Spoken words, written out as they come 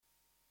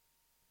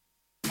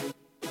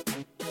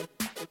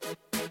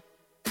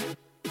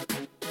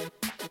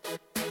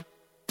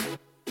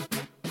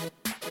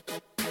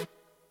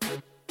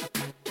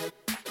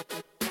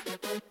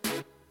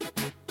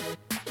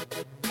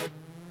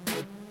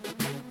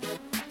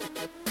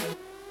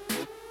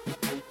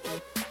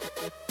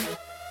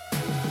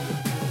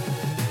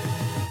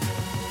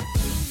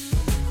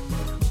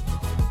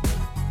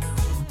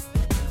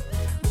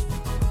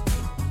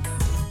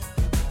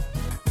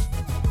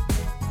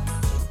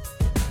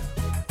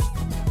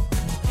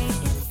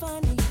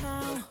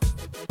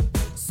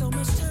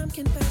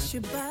pass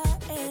you by,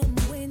 and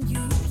when you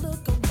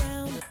look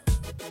around,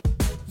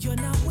 you're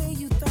not where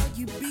you thought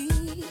you'd be.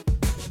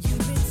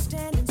 You've been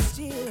standing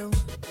still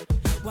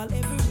while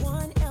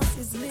everyone else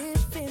is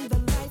living the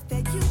life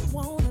that you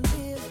wanna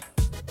live.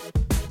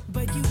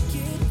 But you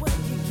get what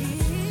you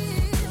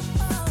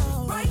give.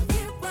 Oh. Right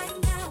here,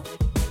 right now.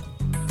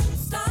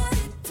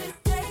 Started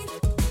today.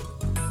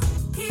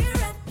 Here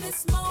at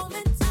this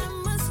moment, I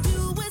must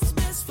do what's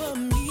best for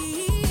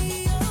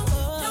me.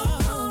 Oh. No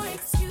more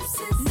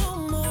excuses. No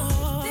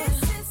more.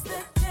 This is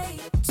the day.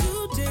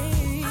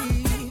 Today.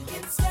 I'm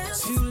taking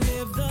steps to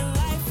live the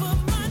life of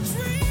my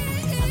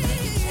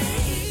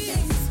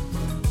dreams.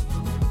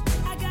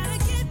 I gotta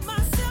get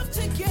myself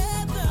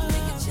together. I'm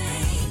making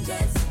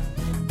changes.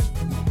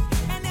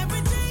 And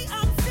every day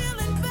I'm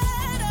feeling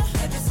better.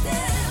 Every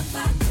step I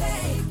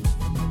take,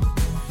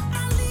 I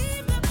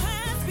leave the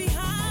past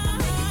behind. I'm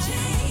making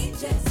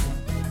changes.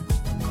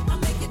 I'm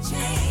making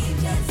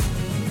changes.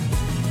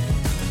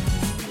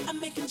 I'm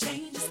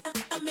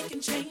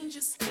making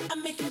changes.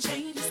 I'm making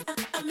changes.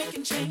 I'm making changes. I'm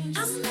making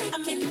changes.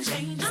 I'm making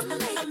changes.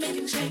 I'm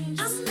making changes.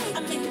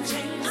 I'm making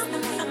changes.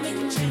 I'm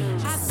making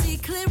changes. I see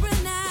clearer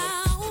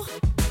now.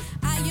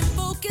 I am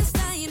focused.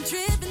 I am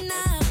driven.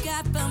 I've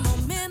got the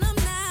momentum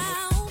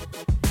now.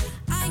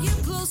 I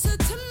am closer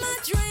to my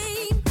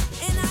dream,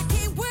 and I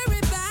can't worry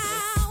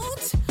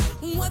about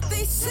what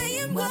they say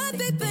and what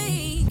they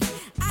think.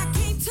 I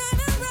can't turn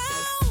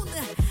around.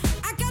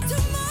 I got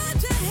too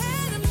much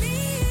ahead of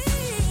me.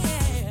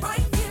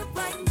 Right here,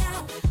 right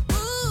now.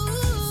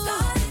 Ooh.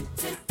 Starting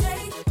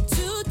today.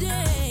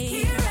 Today.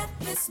 Here at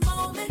this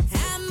moment.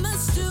 I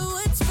must do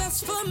what's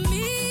best for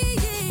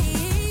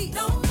me.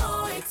 No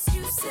more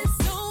excuses.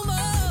 No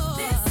more.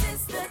 This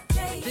is the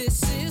day.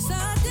 This is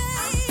our day.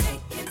 I'm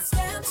taking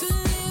steps to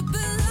live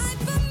the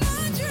life of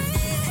my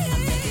dreams.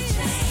 I'm making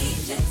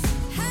changes.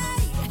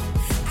 Hey,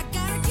 I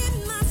gotta get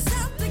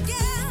myself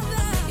together.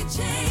 I'm making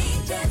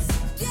changes.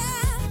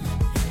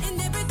 Yeah, and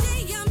every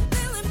day I'm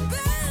feeling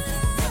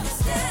better. Every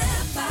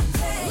step I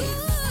take,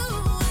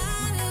 ooh, I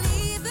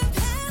leave the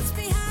past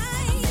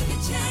behind. I'm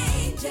making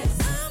changes.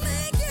 I'm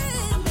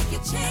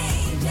making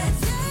changes. Yeah.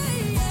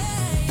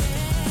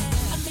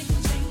 I'm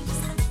making changes.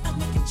 I'm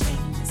making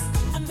changes.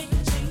 I'm making changes. I'm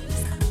making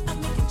changes. I'm making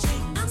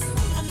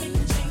changes. I'm making changes.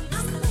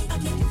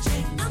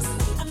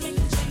 I'm making changes. I'm making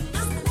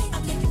changes.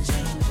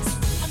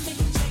 I'm making changes.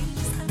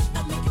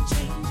 I'm making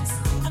changes.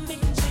 I'm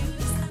making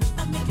changes.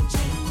 I'm making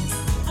changes.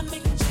 I'm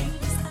making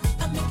changes.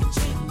 I'm making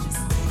changes.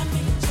 I'm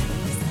making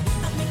changes.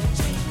 I'm making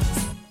changes.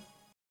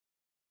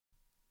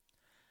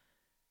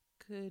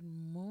 Good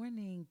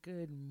morning,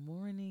 good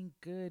morning,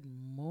 good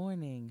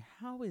morning.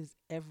 How is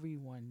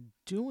everyone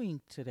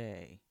doing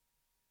today?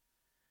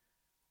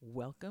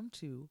 Welcome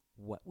to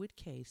What Would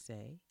Kay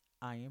Say?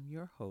 I am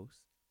your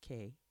host,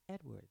 Kay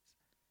Edwards.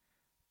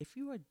 If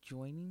you are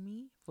joining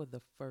me for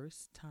the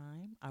first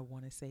time, I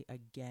want to say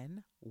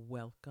again,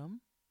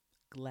 welcome.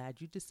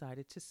 Glad you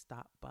decided to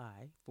stop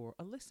by for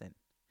a listen.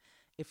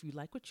 If you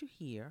like what you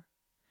hear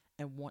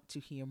and want to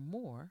hear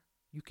more,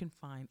 you can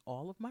find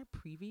all of my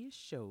previous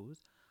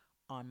shows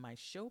on my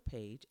show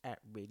page at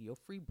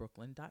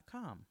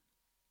radiofreebrooklyn.com.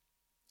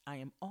 I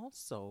am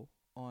also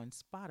on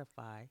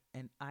Spotify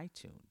and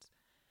iTunes.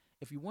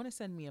 If you want to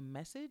send me a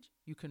message,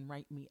 you can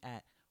write me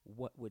at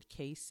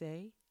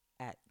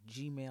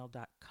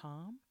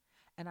whatwouldkaysay@gmail.com,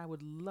 and I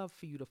would love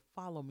for you to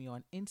follow me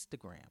on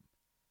Instagram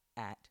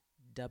at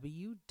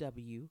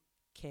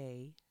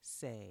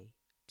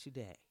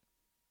www.kaysaytoday.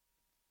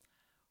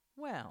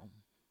 Well,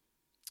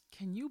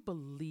 can you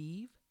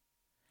believe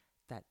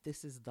that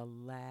this is the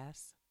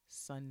last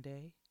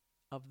Sunday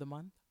of the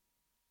month?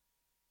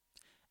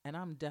 And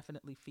I'm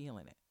definitely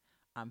feeling it.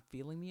 I'm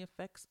feeling the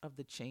effects of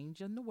the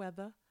change in the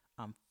weather.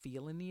 I'm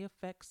feeling the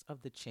effects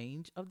of the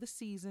change of the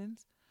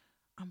seasons.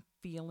 I'm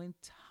feeling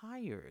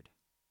tired.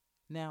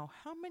 Now,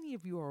 how many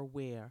of you are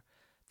aware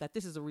that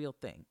this is a real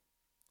thing?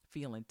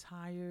 Feeling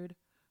tired,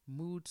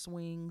 mood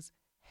swings,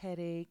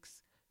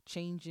 headaches,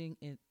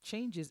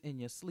 changes in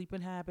your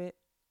sleeping habit.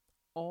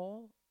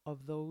 All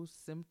of those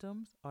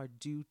symptoms are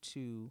due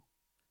to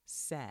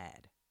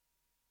SAD,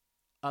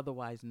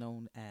 otherwise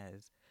known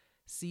as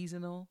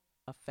seasonal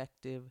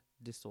affective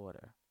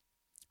disorder.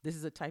 This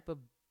is a type of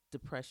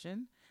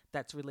depression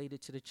that's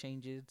related to the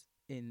changes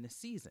in the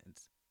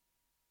seasons.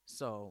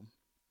 So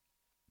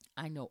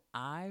I know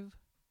I've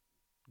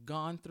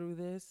gone through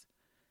this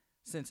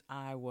since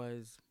I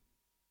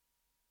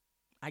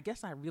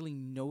guess I really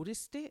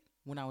noticed it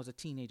when I was a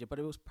teenager, but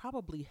it was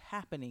probably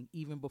happening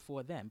even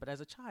before then. But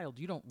as a child,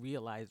 you don't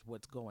realize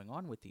what's going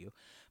on with you.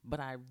 But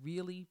I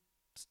really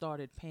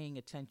started paying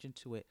attention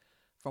to it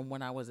from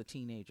when I was a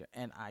teenager,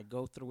 and I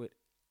go through it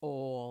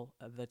all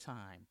the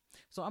time.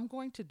 So I'm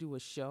going to do a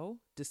show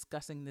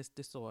discussing this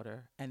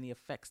disorder and the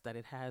effects that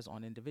it has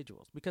on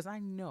individuals, because I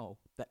know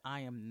that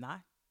I am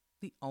not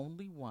the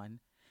only one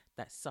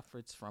that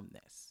suffers from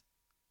this.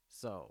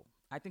 So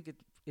I think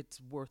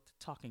it's worth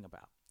talking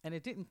about. And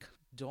it didn't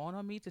dawn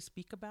on me to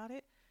speak about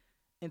it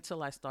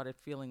until I started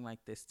feeling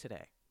like this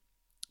today.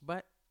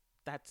 But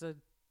that's a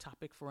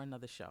topic for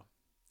another show.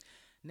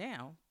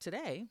 Now,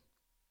 today,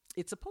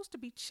 it's supposed to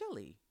be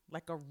chilly,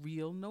 like a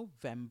real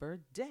November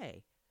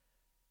day,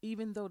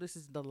 even though this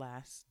is the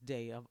last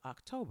day of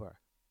October.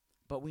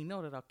 But we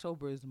know that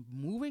October is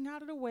moving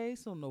out of the way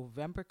so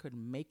November could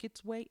make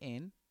its way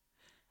in.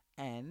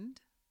 And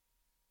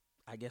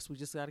I guess we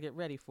just got to get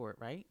ready for it,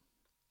 right?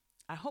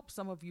 I hope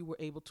some of you were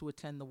able to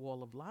attend the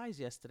Wall of Lies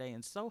yesterday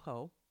in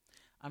Soho.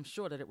 I'm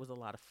sure that it was a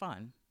lot of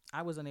fun.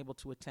 I wasn't able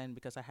to attend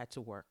because I had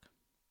to work.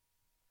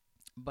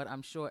 But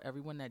I'm sure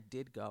everyone that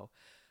did go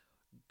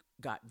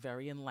got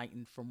very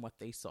enlightened from what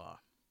they saw.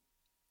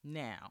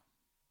 Now,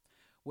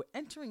 we're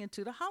entering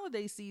into the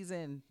holiday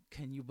season.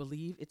 Can you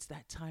believe it's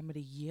that time of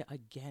the year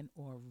again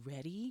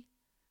already?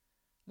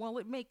 Well,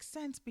 it makes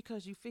sense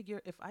because you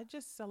figure if I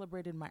just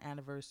celebrated my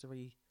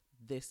anniversary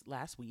this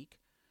last week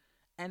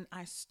and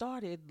I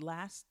started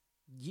last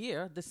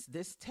year, this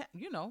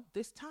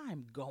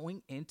time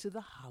going into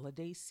the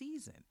holiday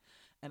season.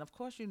 And of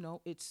course,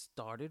 it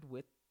started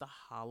with the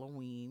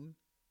Halloween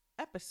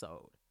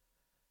episode.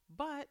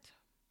 But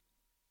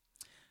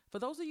for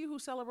those of you who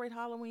celebrate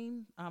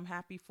Halloween, I'm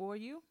happy for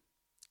you.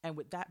 And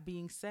with that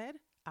being said,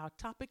 our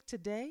topic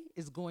today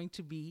is going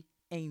to be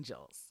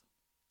angels.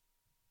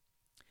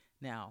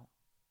 Now,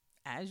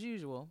 as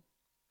usual,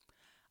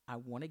 I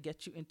want to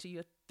get you into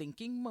your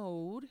thinking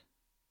mode.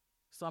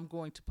 So I'm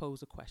going to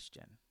pose a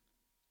question.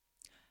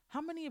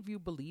 How many of you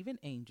believe in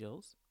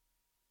angels?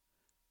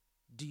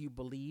 Do you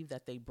believe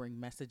that they bring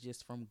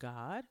messages from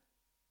God?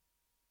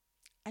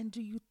 And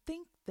do you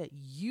think that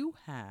you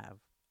have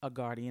a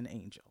guardian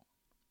angel?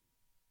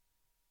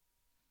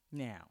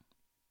 Now,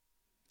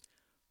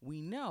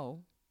 we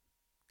know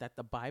that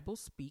the Bible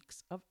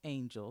speaks of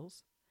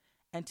angels,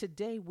 and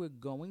today we're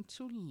going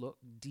to look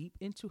deep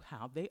into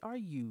how they are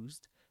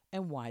used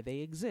and why they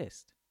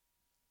exist.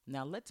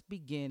 Now, let's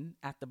begin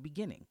at the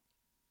beginning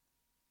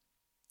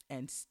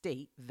and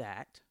state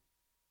that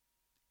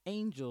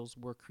angels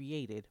were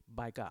created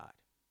by God.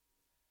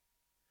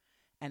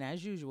 And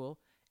as usual,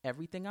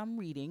 everything I'm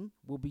reading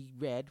will be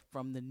read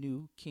from the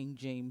New King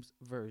James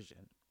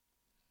Version.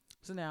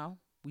 So now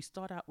we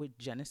start out with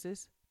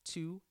Genesis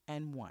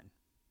 2:1.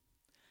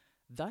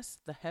 Thus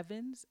the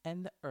heavens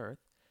and the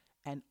earth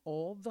and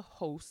all the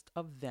host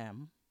of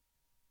them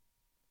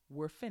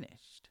were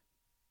finished.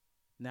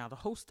 Now the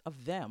host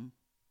of them,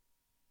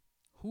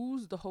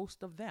 who's the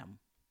host of them?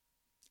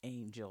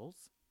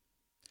 Angels.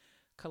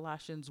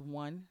 Colossians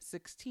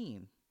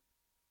 1:16.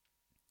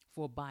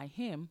 For by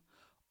him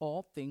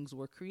all things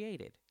were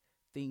created,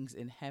 things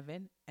in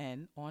heaven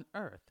and on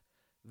earth,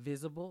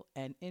 visible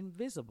and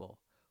invisible,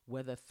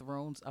 whether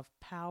thrones of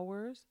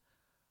powers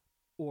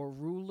or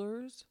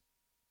rulers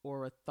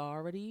or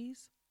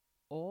authorities,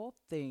 all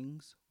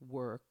things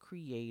were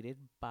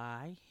created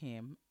by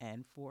him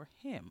and for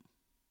him.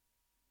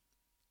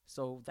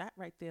 So that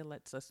right there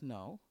lets us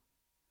know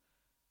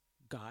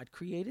God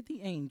created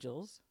the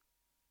angels,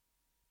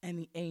 and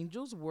the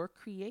angels were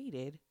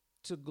created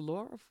to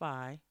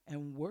glorify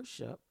and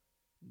worship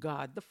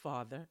God the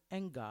Father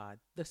and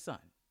God the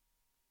Son.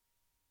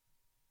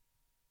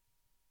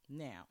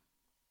 Now,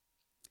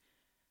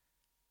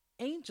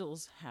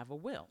 angels have a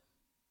will.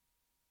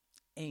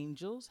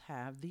 Angels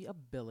have the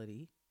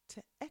ability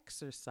to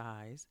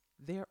exercise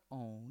their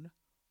own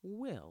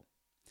will.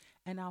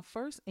 And our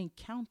first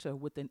encounter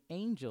with an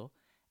angel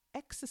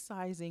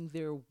exercising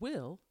their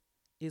will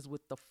is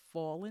with the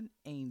fallen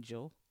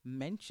angel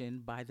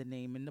mentioned by the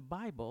name in the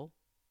Bible,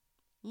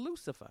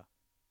 Lucifer.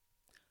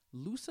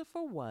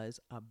 Lucifer was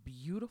a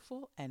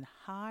beautiful and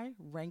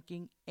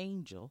high-ranking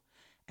angel,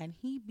 and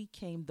he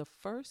became the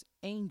first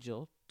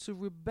angel to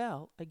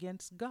rebel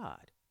against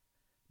God.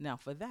 Now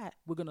for that,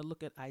 we're going to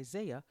look at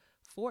Isaiah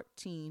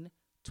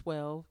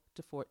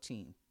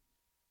 14:12-14.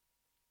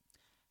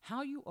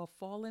 How you are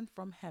fallen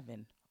from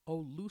heaven, O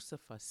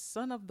Lucifer,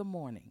 son of the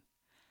morning,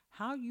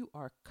 how you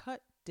are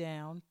cut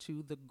down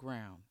to the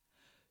ground,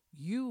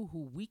 you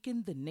who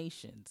weaken the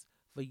nations,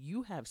 for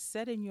you have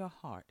said in your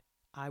heart,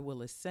 I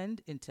will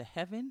ascend into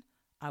heaven,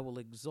 I will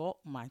exalt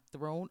my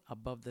throne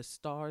above the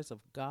stars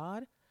of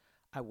God,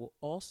 I will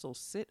also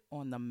sit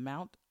on the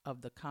mount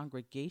of the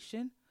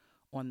congregation,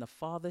 on the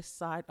farthest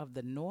side of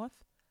the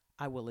north,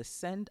 I will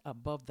ascend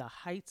above the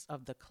heights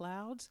of the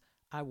clouds,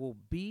 I will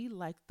be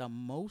like the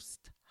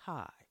Most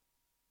High.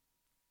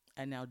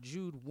 And now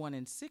Jude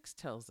 1:6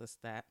 tells us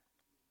that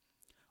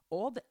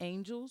all the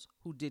angels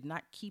who did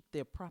not keep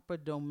their proper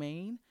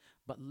domain,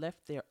 but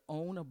left their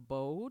own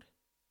abode,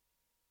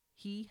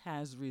 he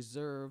has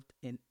reserved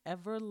in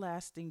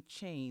everlasting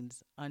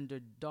chains under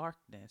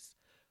darkness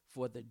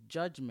for the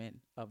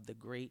judgment of the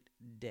great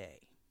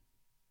day.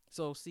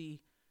 So see,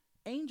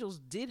 angels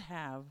did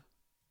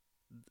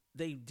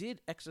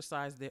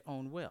exercise their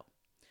own will.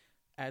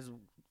 As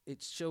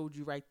it showed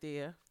you right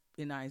there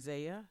in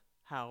Isaiah,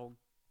 how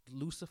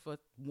Lucifer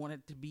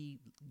wanted to be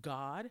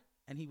God,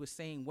 and he was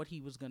saying what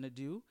he was going to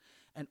do.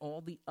 And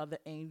all the other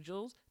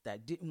angels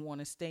that didn't want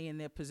to stay in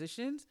their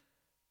positions,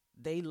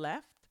 they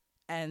left,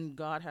 and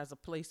God has a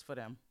place for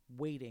them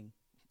waiting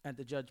at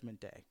the judgment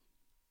day.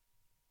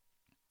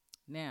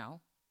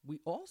 Now,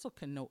 we also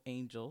can know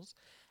angels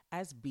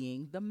as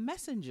being the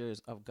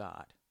messengers of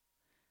God.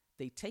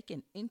 They take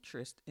an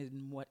interest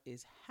in what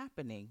is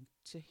happening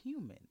to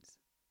humans.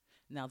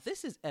 Now,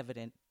 this is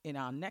evident in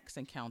our next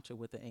encounter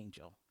with the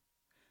angel.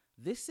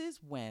 This is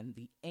when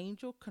the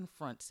angel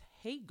confronts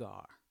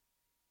Hagar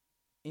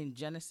in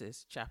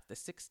Genesis chapter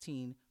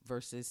 16,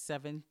 verses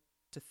 7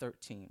 to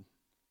 13.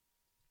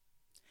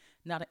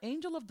 Now the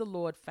angel of the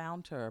Lord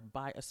found her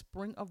by a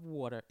spring of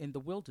water in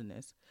the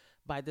wilderness,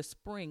 by the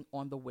spring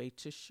on the way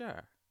to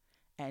Shur.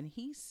 And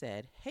he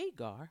said,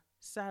 Hagar,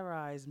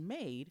 Sarai's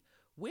maid,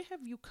 where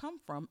have you come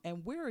from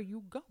and where are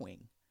you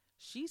going?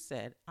 She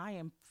said, I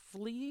am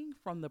fleeing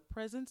from the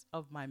presence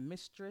of my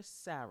mistress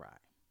Sarai.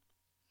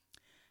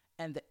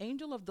 And the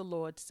angel of the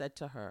Lord said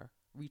to her,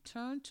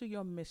 return to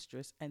your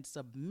mistress and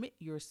submit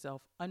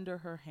yourself under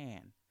her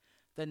hand.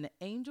 Then the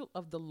angel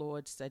of the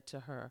Lord said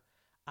to her,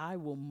 I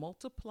will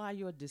multiply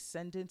your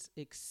descendants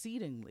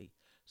exceedingly,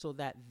 so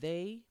that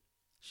they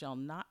shall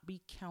not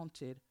be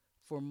counted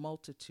for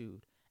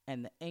multitude.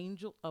 And the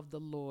angel of the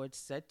Lord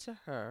said to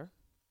her,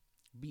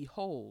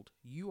 behold,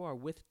 you are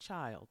with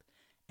child,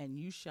 and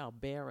you shall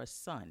bear a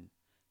son.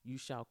 You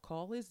shall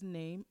call his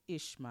name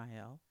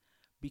Ishmael,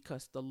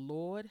 because the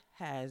Lord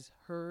has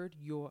heard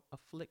your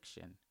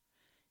affliction.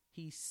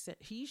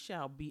 He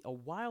shall be a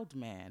wild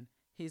man.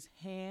 His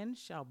hand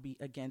shall be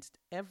against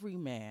every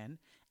man,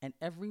 and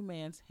every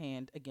man's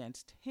hand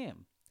against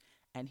him.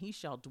 And he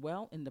shall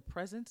dwell in the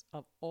presence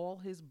of all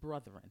his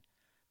brethren.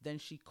 Then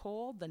she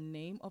called the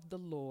name of the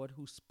Lord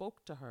who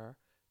spoke to her,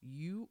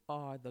 you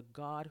are the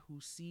God who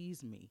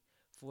sees me.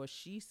 For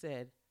she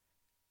said,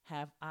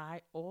 have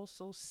I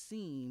also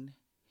seen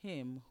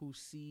him who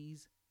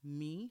sees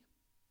me?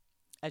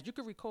 As you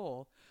can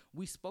recall,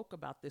 we spoke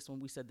about this when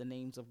we said the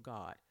names of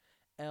God.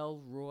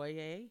 El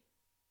Roi,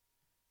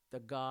 the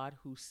God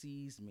who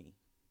sees me.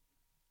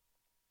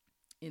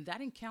 In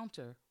that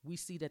encounter, we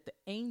see that the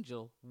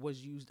angel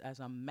was used as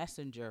a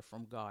messenger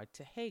from God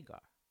to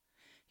Hagar.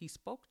 He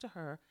spoke to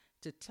her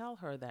to tell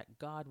her that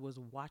God was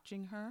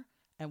watching her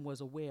and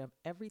was aware of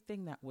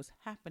everything that was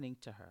happening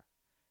to her.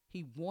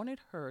 He wanted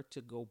her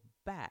to go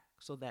back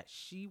so that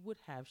she would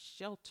have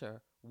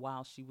shelter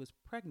while she was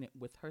pregnant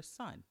with her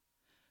son.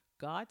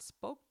 God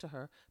spoke to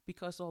her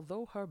because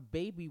although her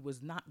baby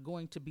was not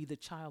going to be the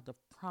child of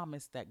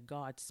promise that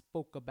God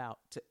spoke about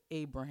to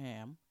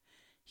Abraham,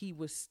 he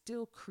was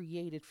still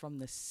created from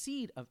the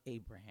seed of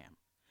Abraham.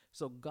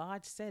 So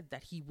God said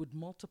that he would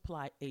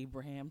multiply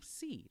Abraham's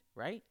seed,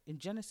 right? In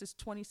Genesis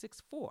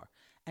 26:4,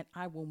 and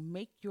I will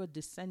make your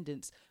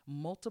descendants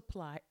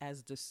multiply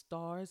as the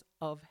stars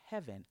of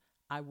heaven.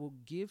 I will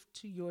give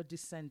to your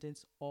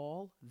descendants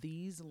all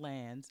these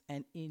lands,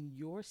 and in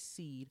your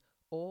seed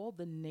all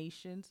the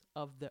nations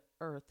of the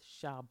earth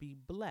shall be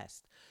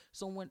blessed.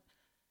 So when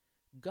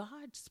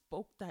God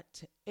spoke that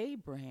to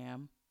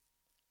Abraham,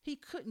 he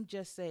couldn't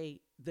just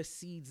say the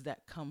seeds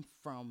that come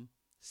from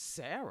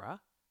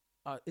Sarah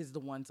is the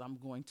ones I'm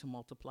going to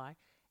multiply.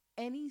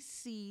 Any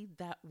seed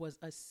that was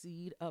a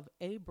seed of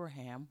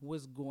Abraham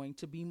was going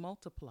to be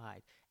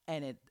multiplied.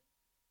 And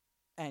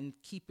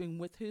keeping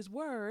with his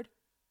word,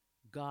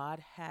 God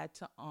had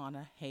to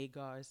honor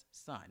Hagar's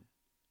son,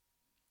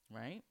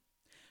 right?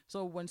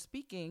 So when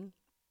speaking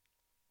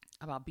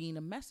about being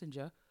a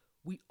messenger,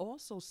 we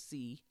also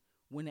see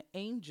when an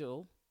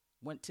angel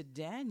went to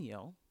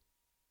Daniel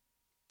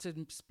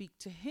to speak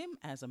to him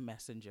as a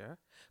messenger,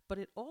 but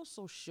it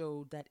also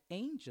showed that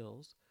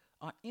angels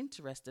are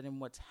interested in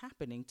what's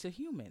happening to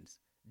humans.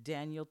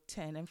 Daniel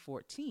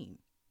 10:14.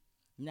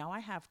 Now I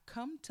have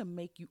come to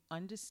make you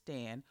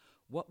understand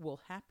what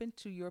will happen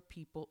to your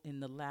people in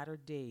the latter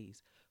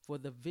days, for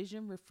the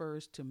vision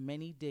refers to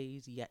many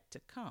days yet to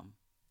come.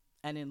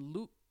 And in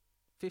Luke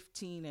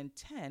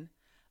 15:10,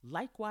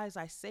 likewise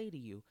I say to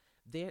you,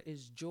 there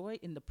is joy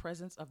in the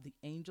presence of the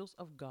angels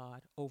of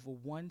God over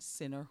one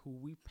sinner who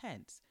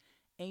repents.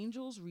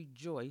 Angels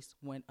rejoice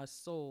when a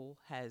soul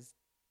has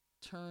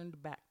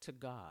turned back to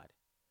God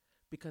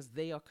because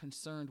they are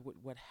concerned with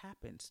what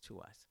happens to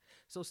us.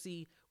 So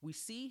see, we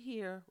see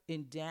here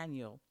in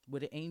Daniel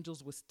where the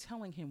angels was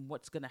telling him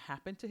what's going to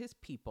happen to his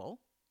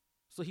people.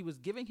 So he was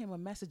giving him a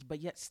message, but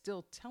yet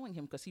still telling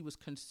him because he was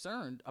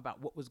concerned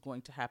about what was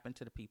going to happen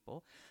to the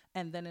people.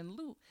 And then in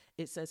Luke,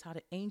 it says how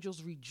the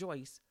angels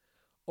rejoice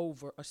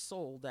over a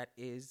soul that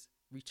is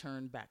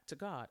returned back to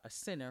God, a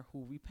sinner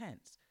who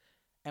repents.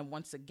 And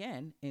once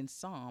again, in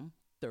Psalm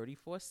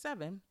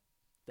 34:7,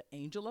 the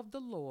angel of the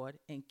Lord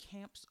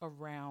encamps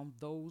around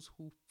those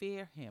who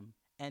fear him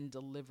and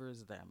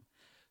delivers them.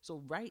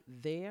 So right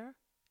there,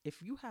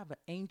 if you have an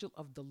angel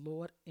of the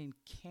Lord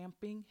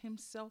encamping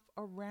himself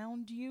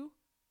around you,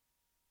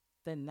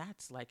 then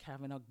that's like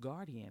having a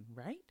guardian,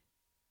 right?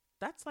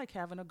 That's like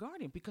having a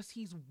guardian because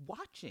he's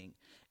watching.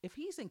 If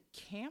he's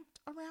encamped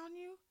around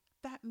you,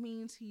 that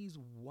means he's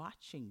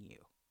watching you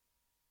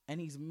and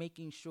he's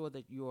making sure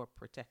that you're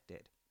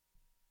protected.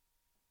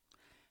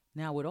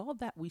 Now, with all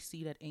that we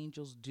see that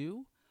angels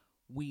do,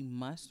 we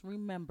must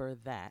remember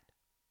that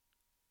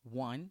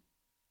 1,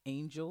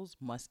 angels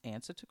must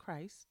answer to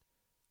Christ.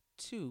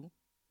 2,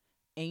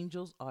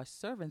 angels are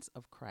servants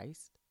of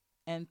Christ.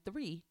 And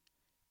 3,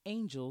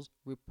 angels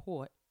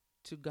report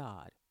to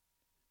God.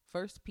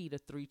 1 Peter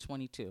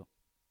 3:22.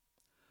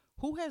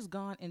 Who has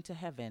gone into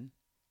heaven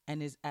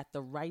and is at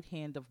the right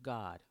hand of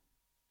God?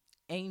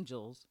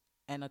 Angels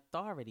and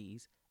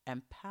authorities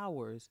and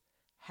powers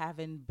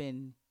having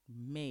been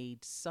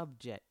made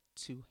subject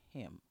to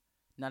him.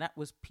 Now that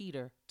was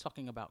Peter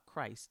talking about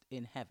Christ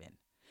in heaven.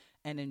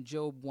 And in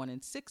Job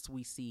 1:6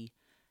 we see,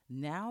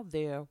 now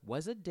there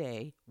was a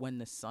day when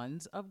the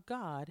sons of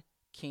God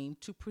came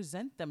to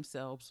present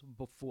themselves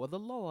before the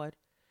Lord,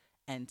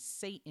 and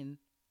Satan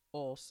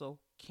also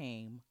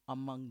came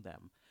among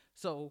them.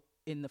 So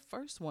in the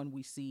first one,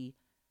 we see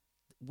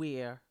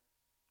where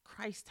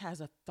Christ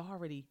has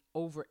authority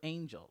over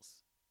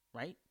angels,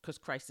 right? Because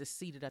Christ is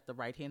seated at the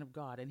right hand of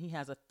God, and he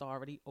has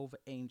authority over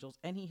angels,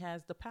 and he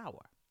has the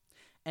power.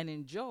 And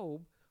in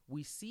Job,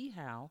 we see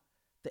how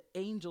the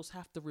angels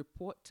have to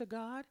report to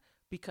God,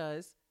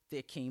 because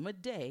there came a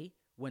day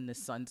when the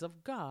sons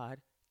of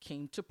God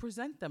came to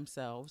present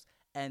themselves,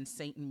 and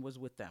Satan was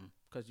with them.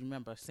 Because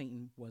remember,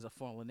 Satan was a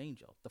fallen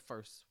angel, the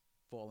first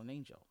fallen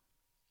angel.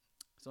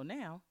 So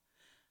now,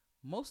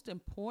 most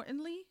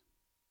importantly,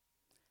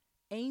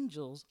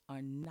 angels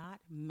are not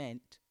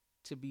meant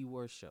to be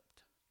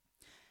worshiped.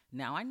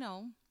 Now, I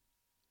know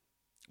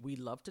we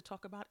love to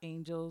talk about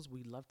angels.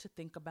 We love to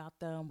think about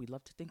them. We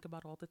love to think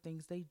about all the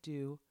things they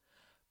do.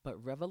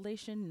 But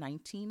Revelation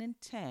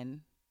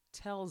 19:10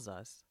 tells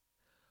us,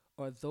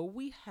 although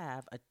we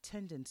have a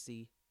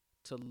tendency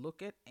to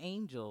look at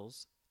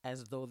angels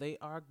as though they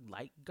are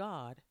like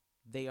God,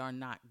 they are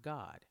not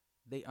God.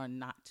 They are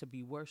not to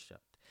be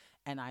worshiped.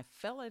 And I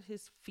fell at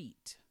his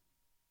feet,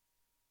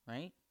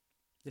 right?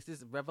 This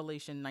is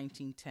Revelation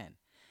 19:10.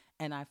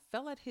 And I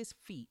fell at his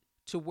feet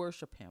to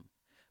worship him.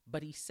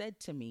 But he said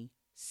to me,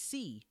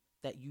 see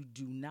that you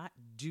do not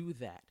do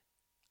that.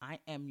 I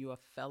am your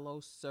fellow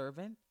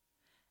servant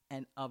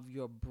and of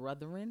your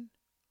brethren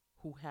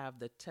who have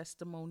the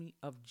testimony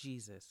of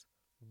Jesus.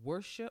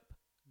 Worship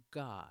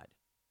God,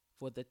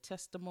 for the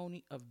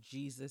testimony of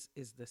Jesus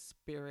is the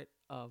spirit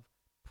of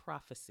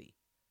prophecy.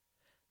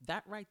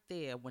 That right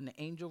there, when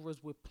the angel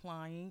was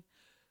replying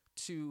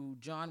to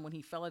John when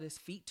he fell at his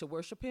feet to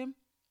worship him,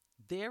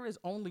 there is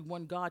only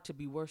one God to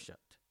be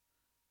worshiped,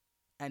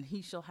 and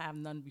he shall have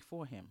none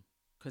before him.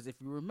 Because if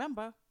you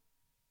remember,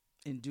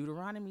 in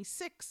Deuteronomy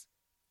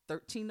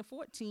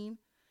 6:13-14,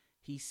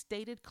 he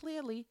stated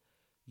clearly,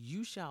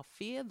 you shall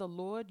fear the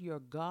Lord your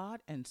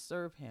God and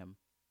serve him,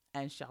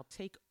 and shall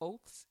take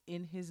oaths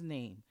in his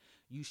name.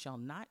 You shall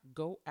not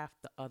go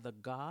after other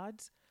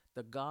gods,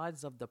 the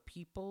gods of the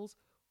peoples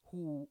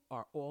who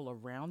are all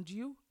around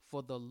you,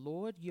 for the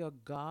Lord your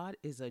God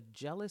is a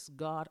jealous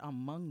God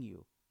among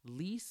you,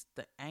 lest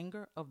the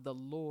anger of the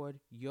Lord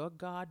your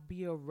God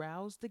be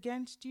aroused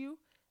against you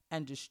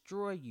and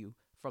destroy you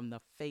from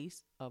the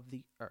face of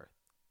the earth.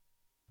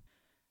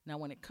 Now,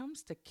 when it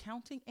comes to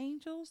counting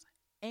angels,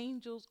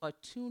 angels are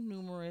too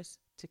numerous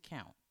to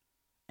count.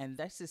 And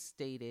this is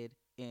stated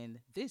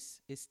in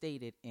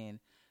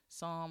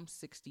Psalm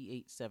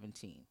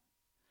 68:17.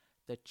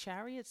 The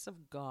chariots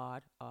of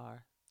God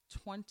are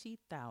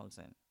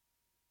 20,000,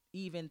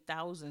 even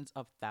thousands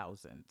of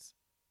thousands.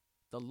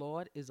 The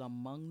Lord is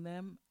among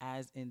them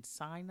as in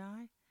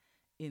Sinai,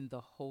 in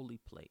the holy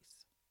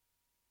place.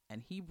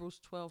 And Hebrews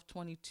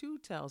 12:22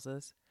 tells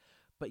us,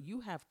 but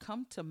you have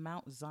come to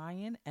Mount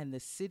Zion and the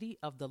city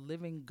of the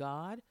living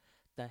God,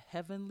 the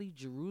heavenly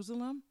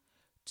Jerusalem,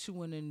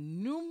 to an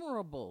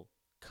innumerable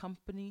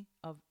company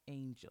of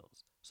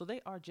angels. So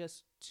they are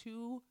just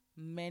too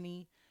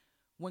many.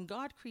 When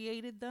God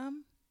created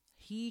them,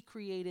 he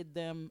created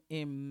them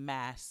in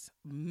masses.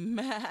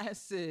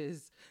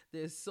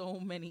 There's so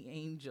many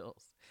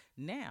angels.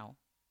 Now,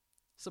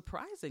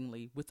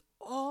 surprisingly, with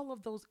all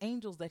of those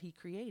angels that he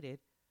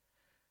created,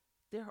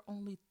 there are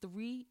only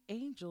 3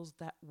 angels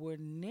that were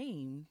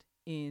named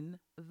in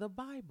the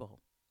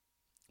Bible.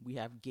 We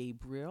have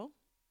Gabriel,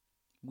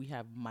 we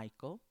have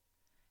Michael,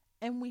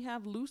 and we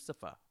have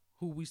Lucifer,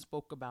 who we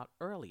spoke about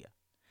earlier.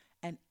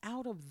 And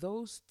out of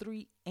those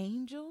 3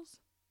 angels,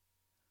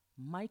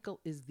 Michael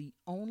is the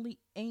only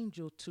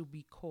angel to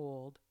be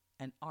called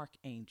an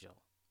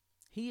archangel.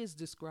 He is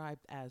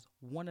described as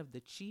one of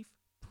the chief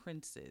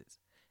princes,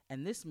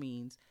 and this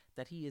means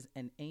that he is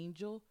an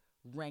angel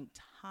ranked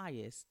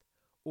highest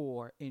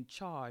or in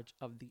charge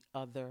of the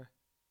other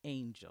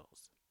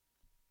angels.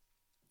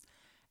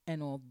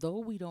 And although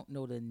we don't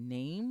know the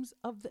names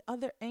of the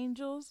other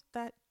angels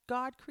that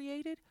God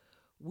created,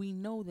 we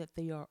know that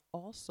they are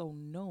also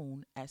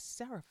known as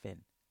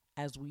seraphim,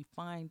 as we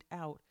find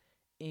out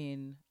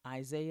in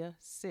Isaiah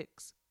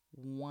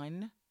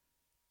 6:1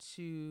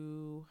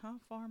 to, how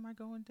far am I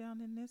going down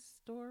in this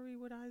story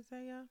with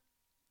Isaiah?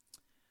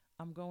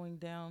 I'm going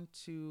down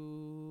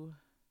to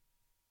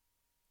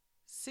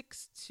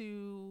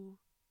 6-8.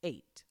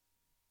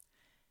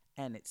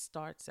 And it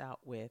starts out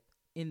with,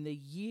 in the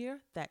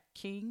year that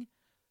King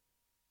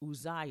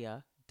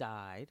Uzziah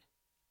died,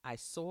 I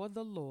saw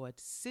the Lord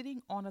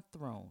sitting on a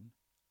throne,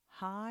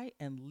 high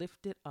and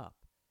lifted up,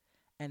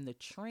 and the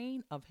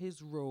train of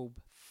his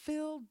robe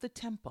filled the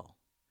temple.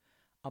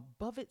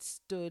 Above it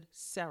stood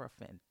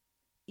seraphim.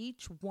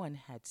 Each one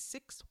had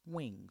 6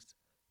 wings.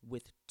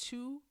 With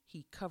 2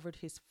 he covered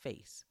his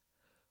face.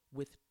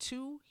 With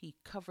 2 he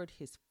covered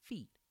his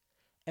feet.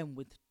 And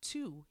with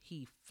 2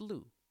 he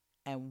flew.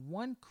 And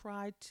one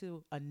cried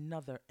to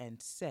another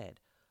and said,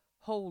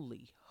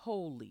 Holy,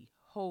 holy,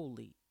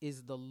 holy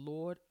is the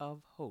Lord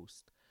of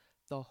hosts.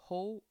 The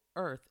whole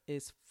earth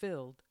is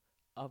full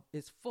of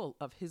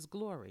his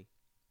glory.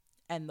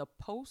 And the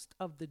posts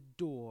of the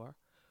door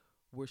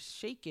were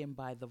shaken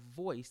by the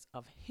voice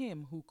of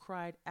him who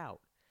cried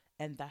out,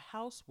 and the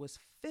house was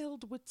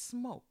filled with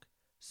smoke.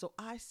 So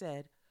I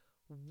said,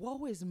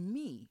 Woe is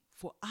me,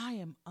 for I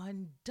am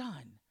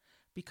undone,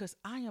 because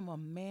I am a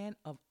man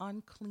of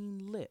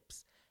unclean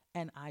lips,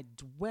 and I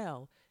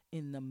dwell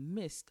in the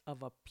midst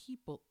of a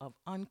people of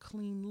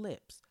unclean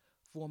lips.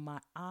 For my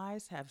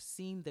eyes have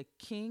seen the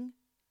King,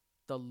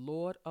 the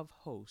Lord of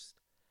hosts.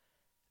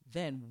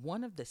 Then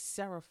one of the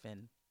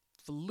seraphim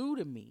flew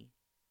to me,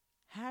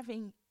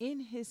 having in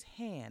his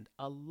hand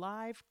a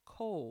live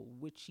coal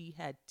which he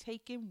had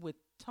taken with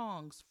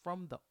tongs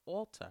from the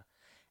altar,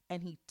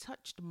 and he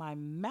touched my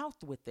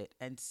mouth with it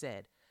and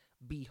said,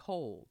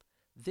 Behold,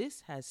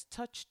 this has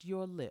touched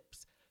your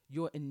lips.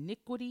 Your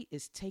iniquity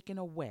is taken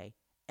away,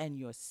 and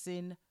your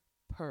sin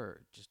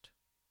purged.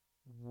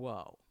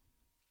 Whoa.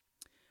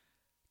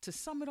 To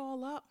sum it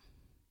all up,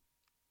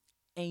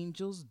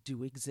 angels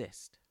do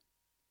exist.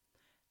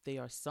 They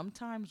are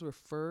sometimes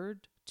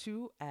referred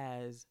to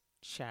as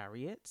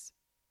chariots,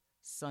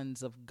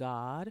 sons of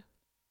God,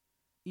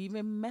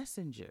 even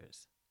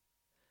messengers.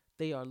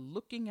 They are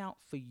looking out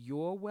for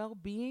your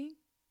well-being,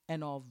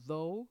 and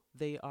although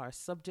they are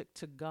subject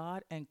to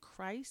God and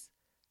Christ,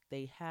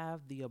 they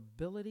have the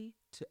ability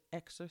to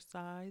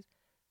exercise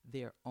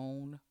their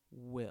own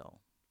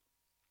will.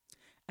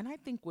 And I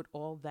think with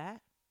all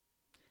that,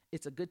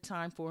 it's a good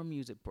time for a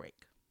music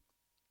break.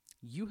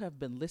 You have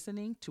been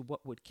listening to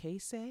What Would Kay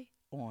Say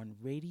on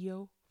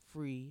Radio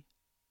Free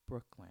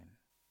Brooklyn.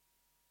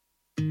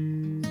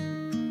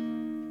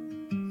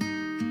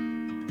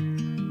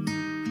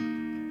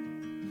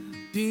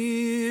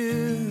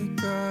 Dear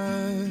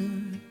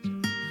God,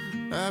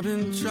 I've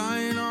been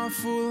trying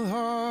awful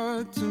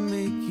hard to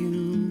make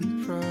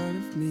you proud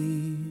of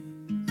me,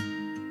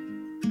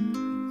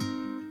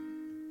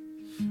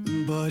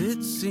 but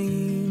it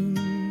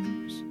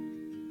seems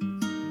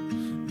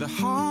the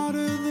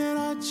harder that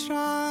I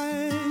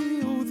try,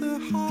 oh, the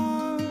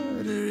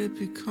harder it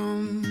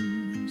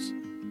becomes,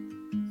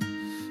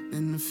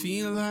 and I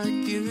feel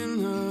like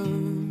giving up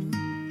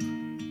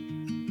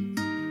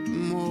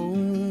most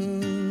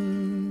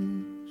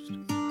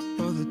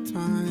of the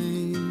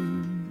time.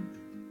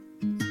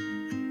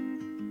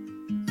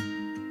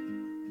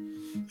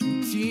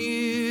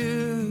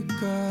 Dear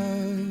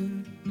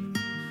God,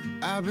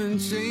 I've been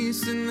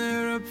chasing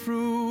their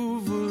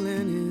approval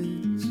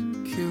and it's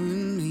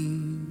killing me.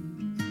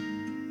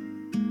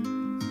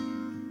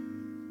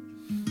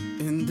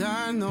 And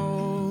I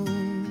know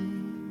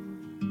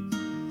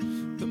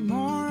the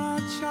more I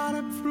try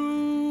to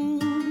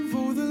prove,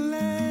 oh, the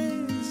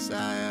less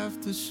I have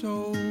to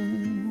show.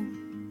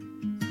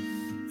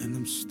 And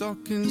I'm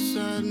stuck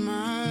inside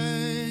my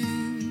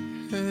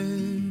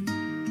head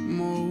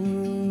most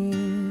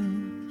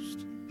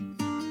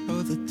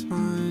of the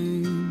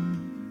time.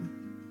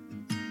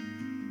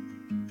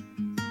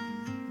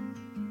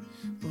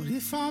 But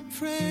if I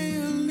pray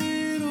a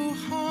little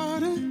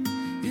harder,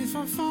 if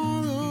I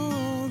follow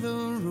all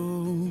the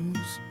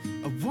rules,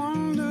 I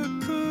wonder,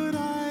 could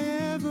I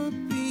ever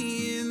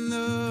be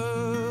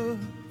enough?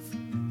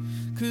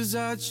 'Cause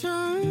I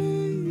try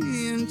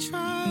and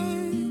try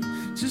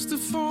just to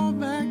fall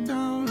back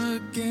down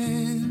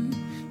again.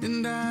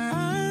 And I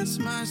ask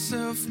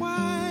myself,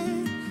 why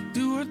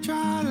do I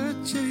try to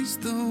chase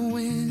the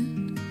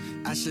wind?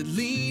 I should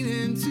lean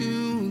into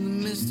the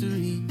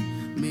mystery.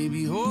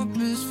 Maybe hope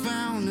is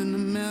found in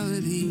the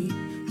melody.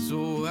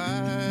 So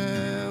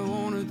I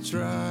wanna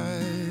try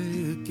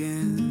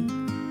again.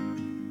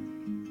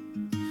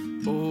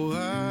 Oh,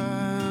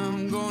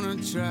 I'm gonna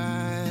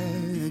try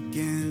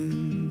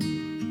again.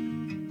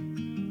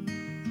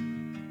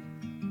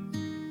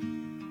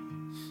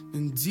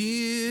 And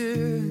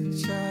dear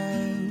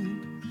child,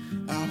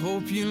 I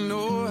hope you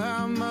know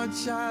how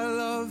much I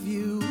love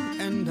you,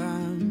 and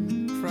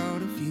I'm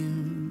proud of you.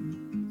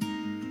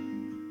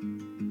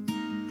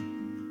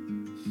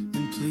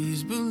 And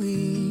please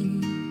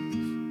believe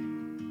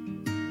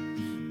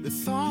the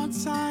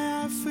thoughts I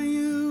have for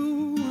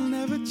you will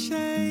never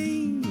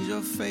change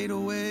or fade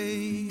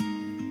away.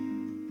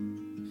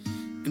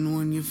 And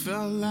when you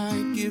felt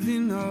like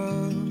giving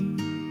up,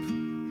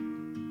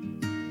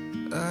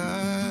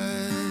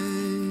 I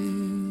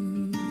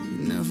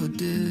never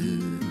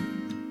did.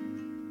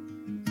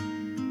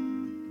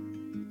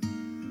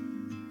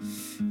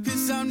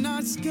 'Cause I'm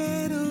not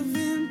scared of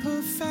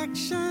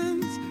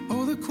imperfections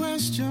or the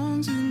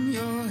questions in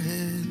your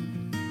head.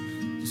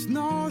 Just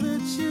know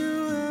that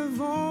you have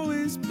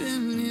always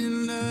been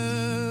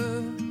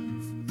enough.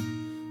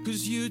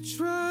 'Cause you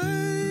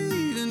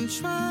tried and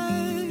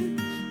tried,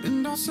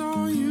 and I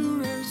saw you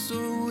ready.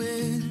 So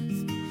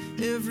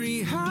with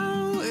every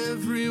how,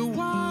 every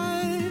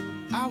why,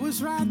 I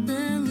was right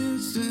there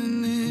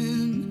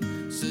listening.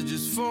 So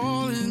just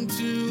fall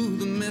into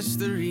the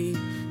mystery,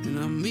 and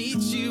I'll meet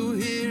you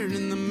here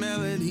in the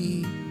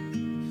melody.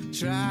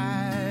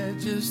 Try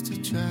just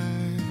to try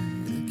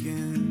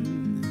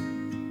again.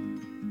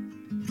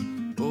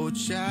 Oh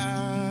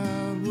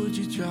child, would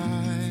you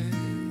try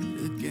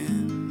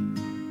again?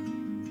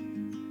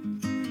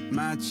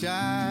 My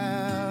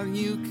child,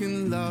 you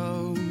can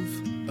love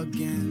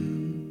again.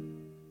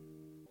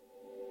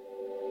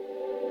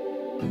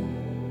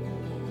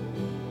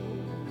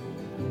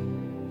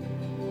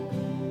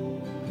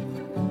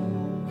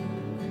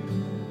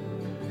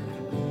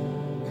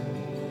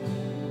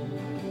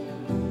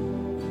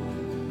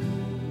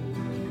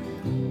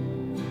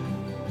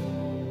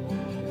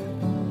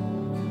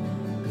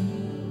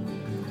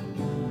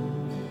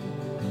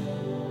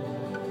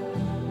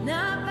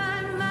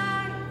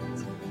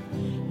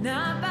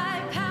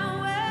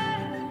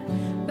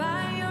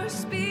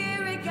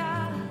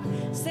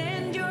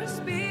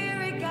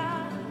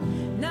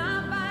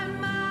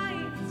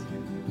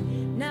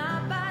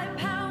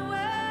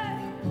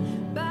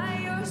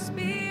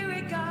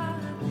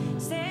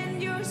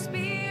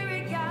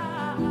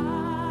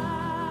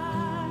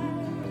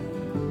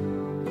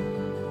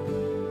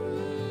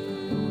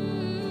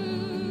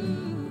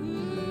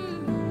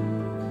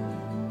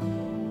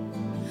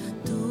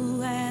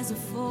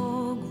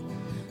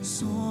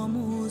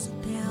 Somos o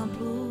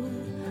templo,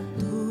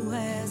 tu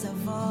és a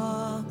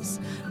voz,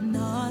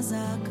 nós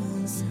a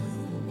canção.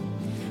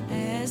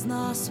 És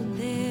nosso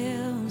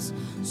Deus,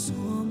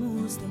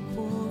 somos teu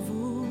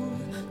povo,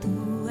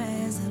 tu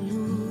és a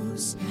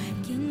luz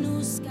que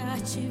nos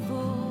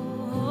cativou.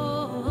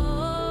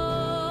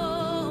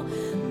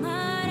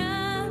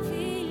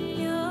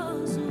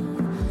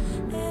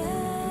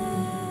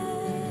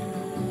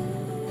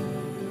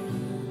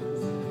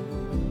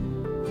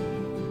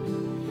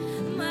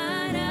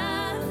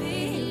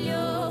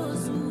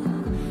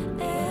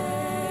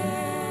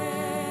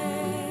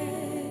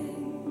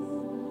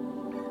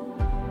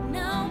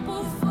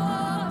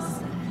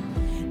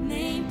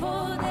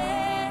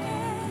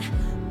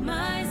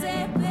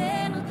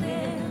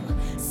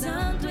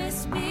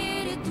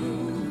 Espírito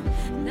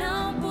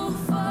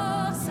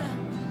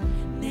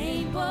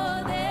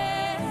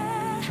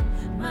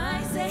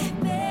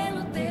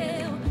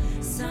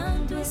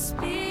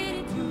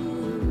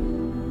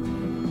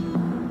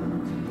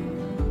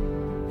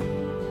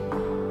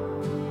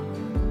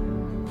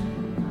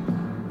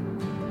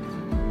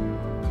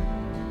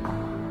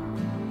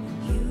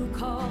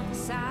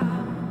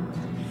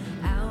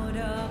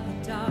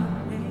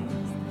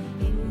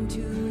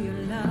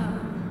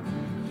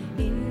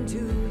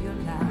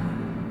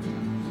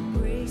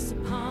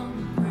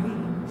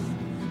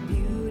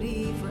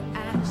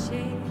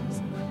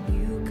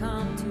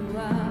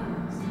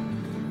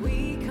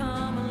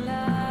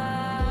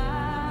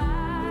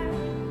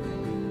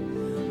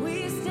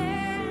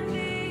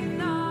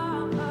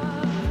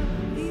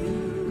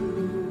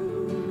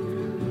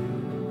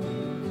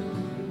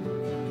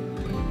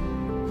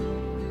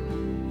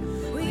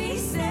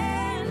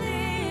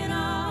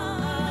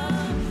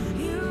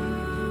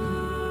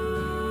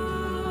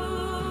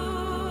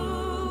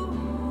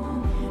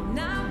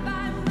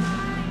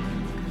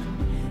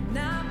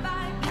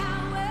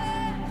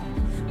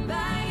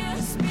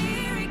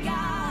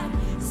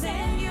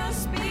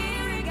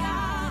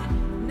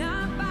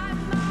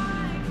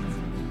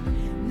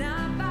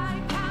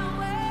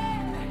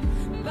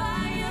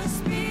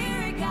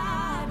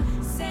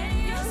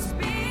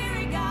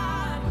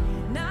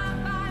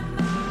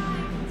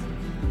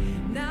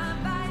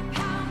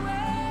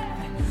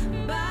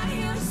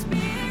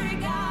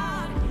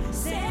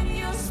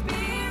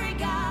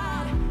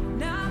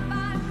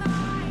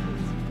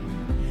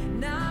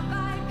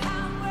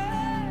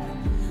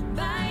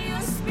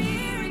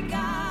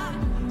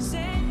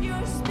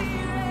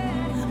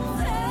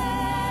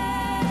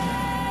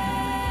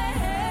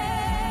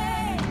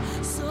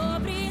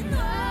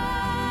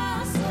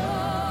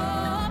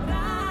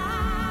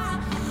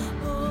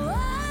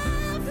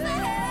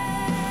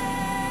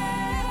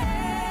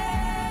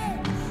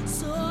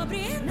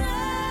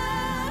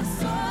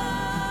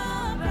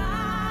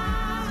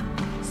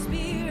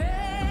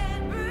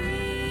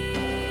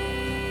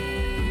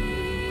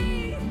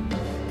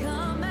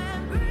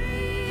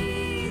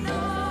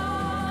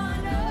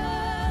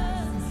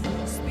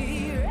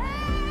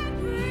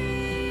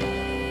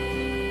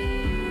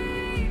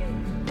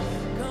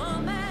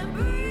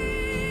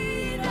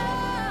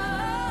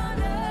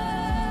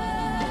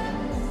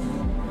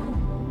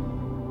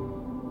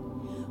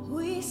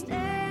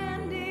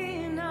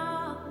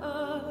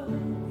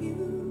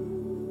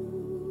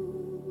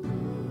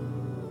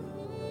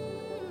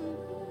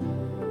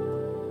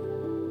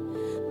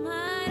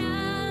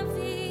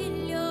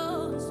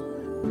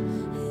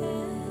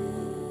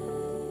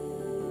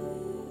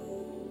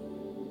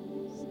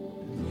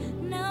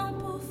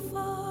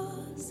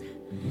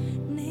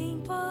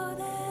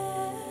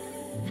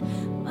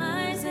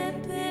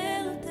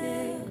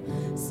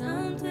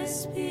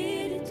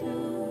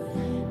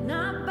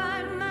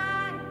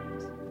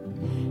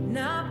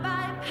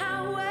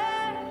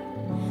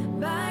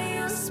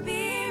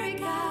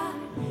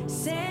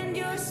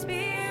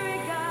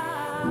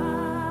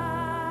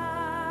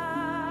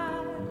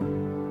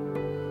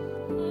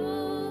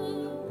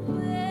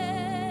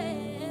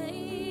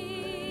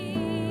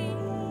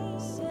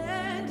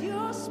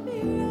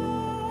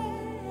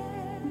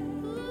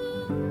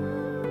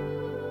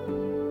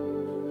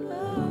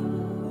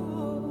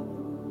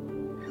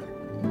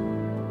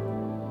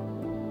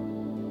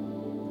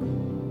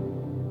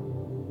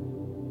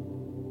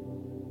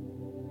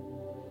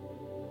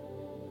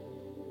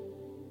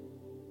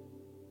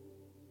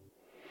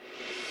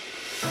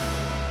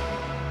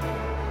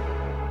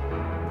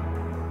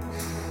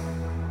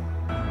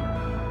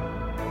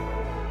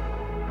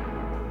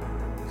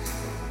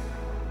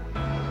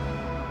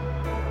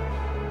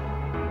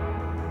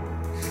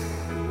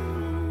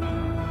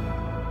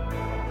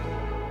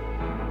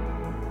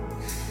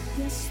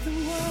Yes, the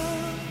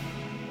world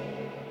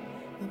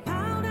will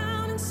bow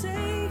down and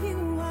say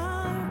you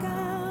are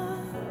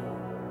God.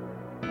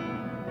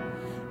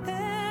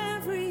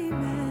 Every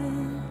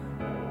man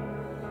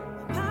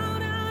will bow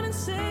down and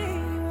say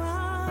you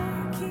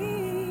are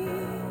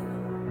King.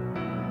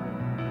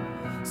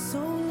 So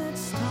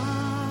let's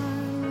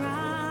start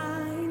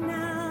right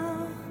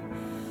now.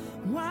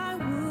 Why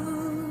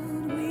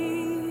would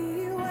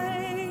we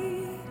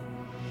wait?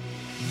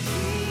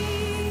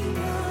 King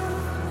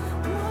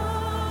of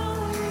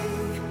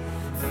glory,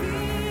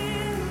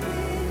 fill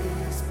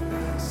this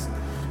place.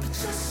 I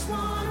just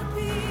wanna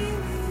be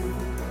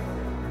with you.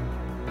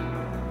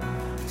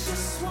 I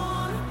just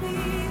wanna be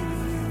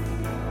with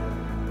you.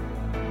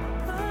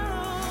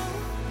 Oh,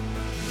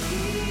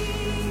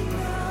 King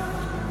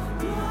of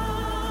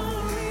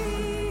glory,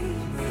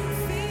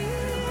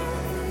 fill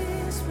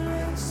this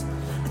place.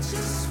 I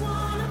just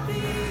wanna be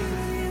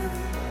with you.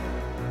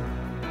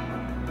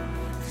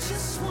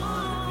 Just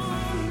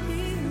wanna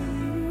be with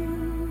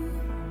you.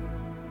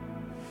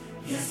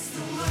 Yes,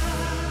 the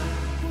world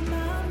will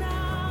bow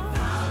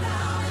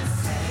down and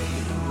say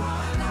you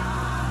are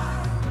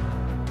God.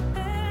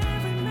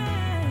 Every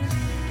man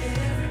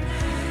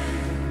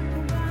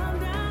will bow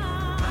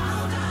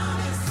down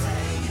and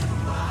say you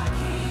are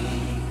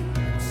King.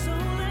 So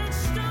let's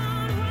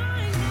start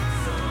right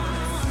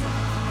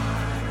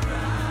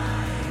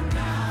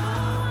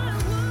now.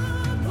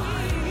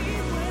 Why would we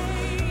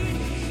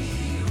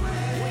wait?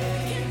 We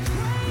can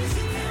praise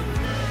Him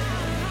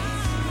now.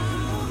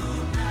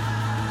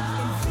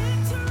 In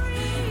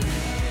victory,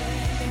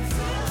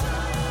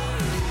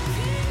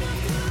 King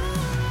of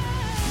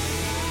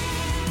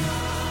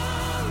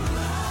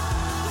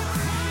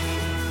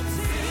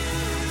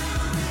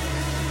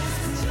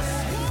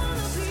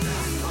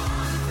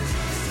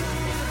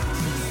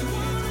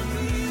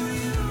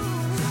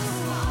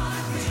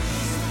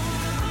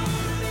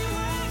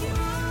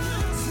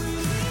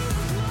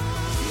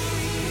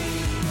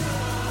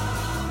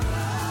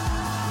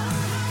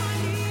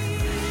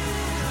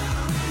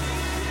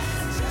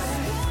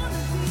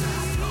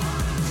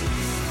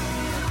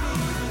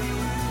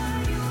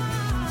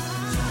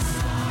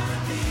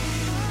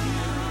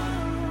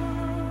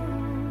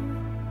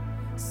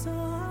So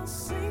I'll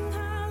sing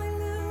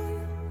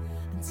hallelujah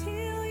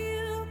until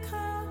you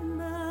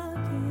come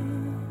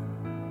again,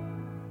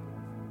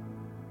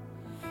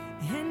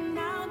 and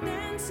I'll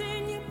dance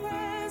in your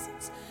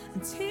presence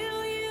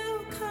until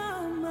you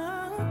come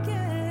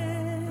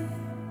again.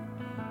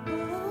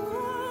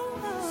 Oh,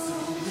 so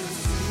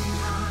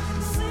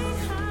we'll sing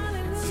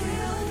hallelujah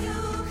till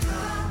you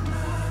come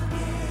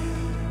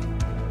again.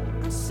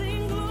 I'll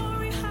sing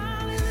glory,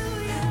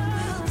 hallelujah. And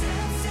we'll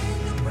dance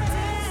in your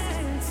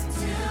presence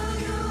till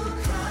you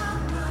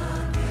come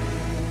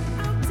again.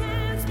 I'll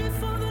dance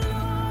before the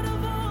Lord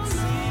of all lords.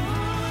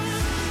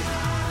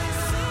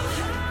 Sing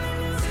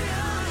hallelujah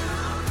till you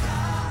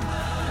come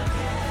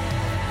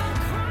again. I'll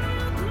cry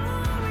out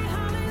glory,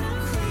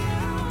 hallelujah.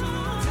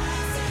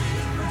 Dance in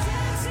your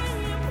presence till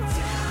you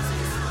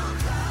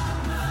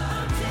come again.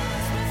 I'll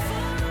dance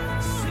before the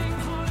Lord. Sing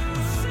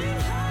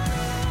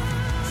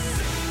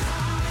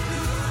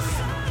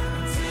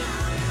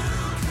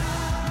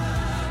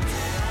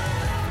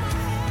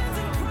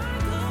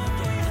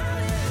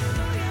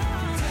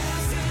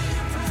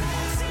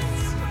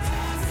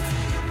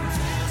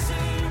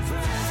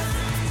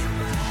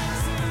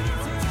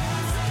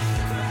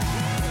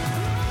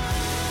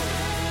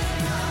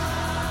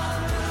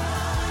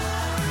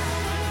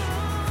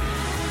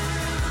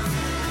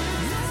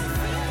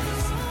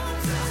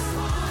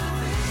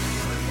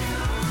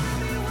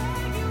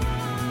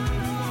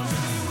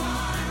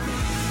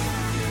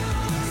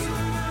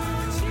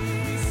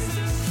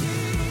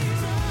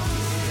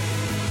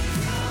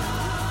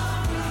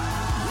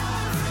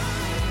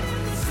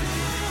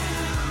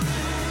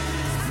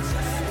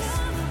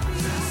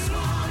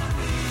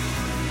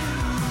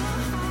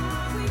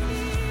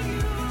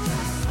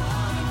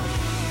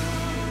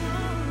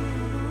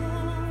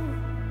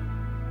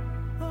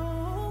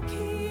Oh,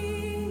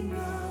 King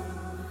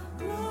of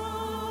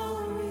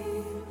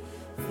glory,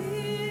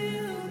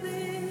 fill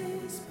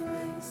this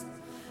place.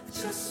 I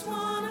just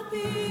wanna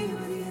be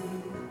with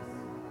you.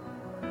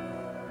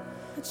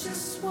 I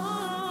just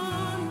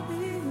wanna be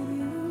with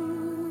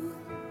you.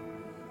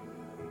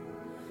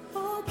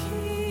 Oh,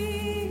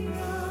 King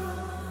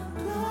of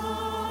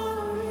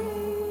glory,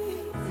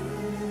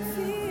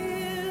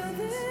 fill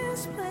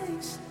this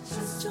place.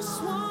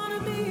 Just wanna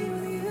be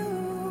with you.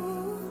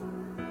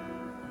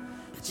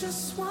 I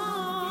just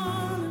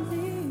wanna be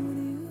with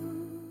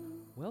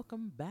you.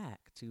 Welcome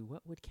back to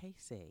What Would Kay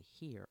Say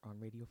here on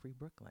Radio Free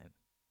Brooklyn.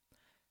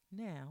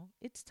 Now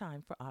it's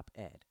time for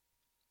op-ed.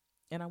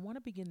 And I want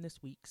to begin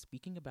this week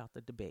speaking about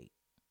the debate.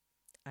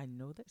 I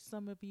know that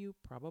some of you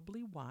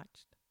probably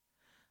watched.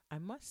 I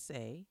must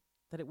say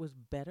that it was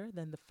better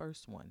than the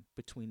first one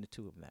between the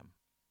two of them.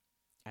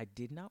 I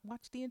did not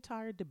watch the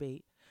entire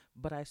debate,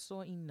 but I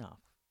saw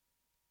enough.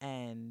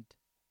 And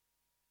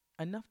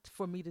enough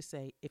for me to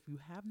say, if you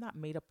have not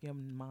made up your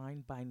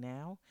mind by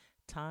now,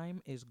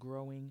 time is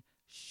growing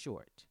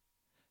short.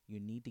 You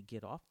need to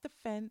get off the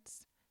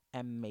fence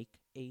and make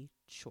a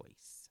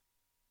choice.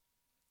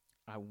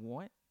 I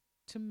want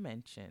to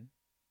mention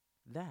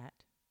that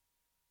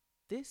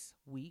this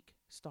week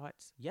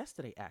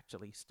yesterday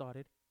actually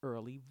started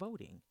early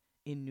voting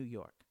in New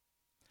York.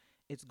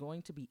 It's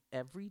going to be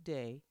every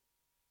day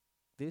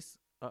this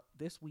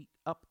week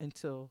up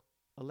until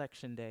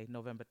Election Day,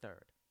 November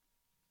 3rd.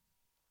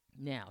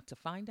 Now, to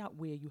find out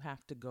where you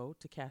have to go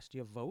to cast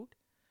your vote,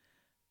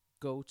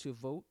 go to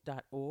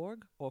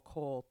vote.org or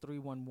call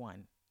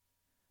 311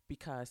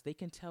 because they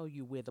can tell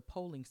you where the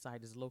polling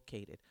site is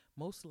located.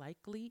 Most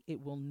likely,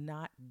 it will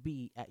not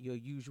be at your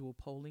usual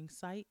polling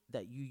site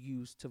that you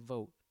use to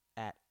vote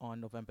at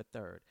on November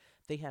 3rd.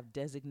 They have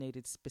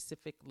designated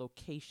specific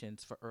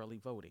locations for early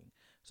voting.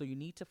 So you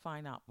need to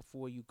find out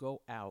before you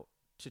go out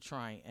to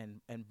try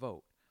and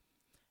vote.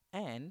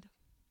 And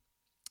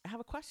I have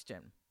a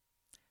question.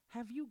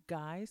 Have you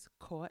guys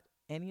caught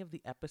any of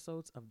the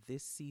episodes of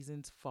this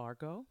season's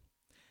Fargo?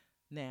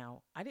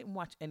 Now, I didn't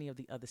watch any of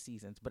the other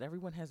seasons, but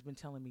everyone has been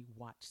telling me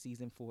watch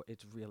season 4.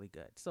 It's really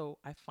good. So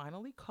I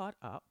finally caught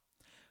up.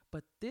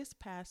 But this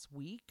past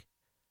week,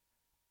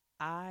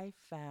 I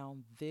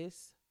found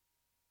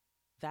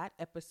that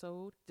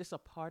episode, just a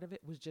part of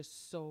it was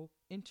just so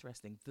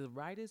interesting. The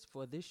writers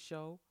for this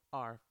show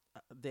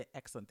they're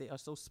excellent. They are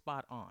so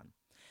spot on.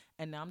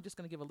 And now I'm just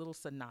going to give a little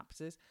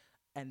synopsis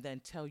and then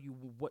tell you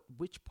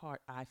which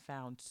part I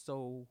found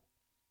so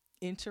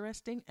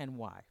interesting and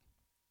why.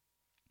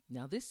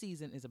 Now, this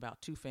season is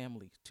about two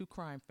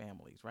crime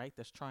families, right,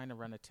 that's trying to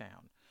run a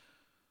town.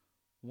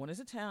 One is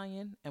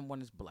Italian and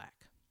one is black.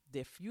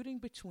 They're feuding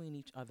between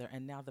each other,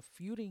 and now the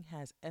feuding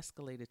has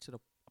escalated to the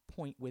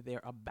point where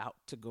they're about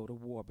to go to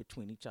war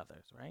between each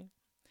other, right?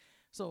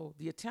 So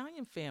the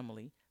Italian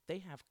family, they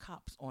have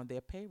cops on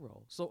their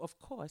payroll. So, of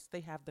course,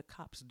 they have the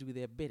cops do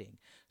their bidding.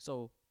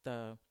 So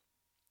the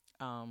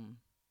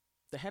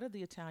head of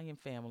the Italian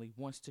family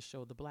wants to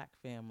show the black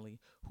family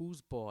who's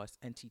boss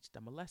and teach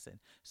them a lesson.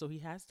 So he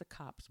has the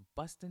cops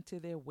bust into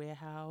their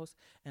warehouse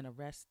and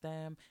arrest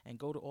them and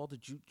go to all the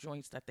juke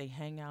joints that they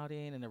hang out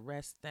in and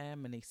arrest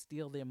them, and they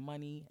steal their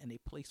money and they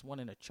place one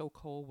in a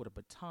chokehold with a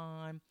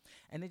baton,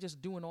 and they're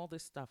just doing all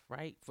this stuff,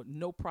 right? For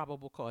no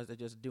probable cause, they're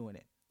just doing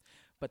it.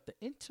 But the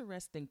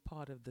interesting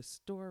part of the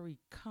story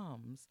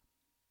comes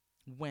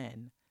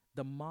when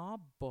the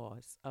mob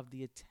boss of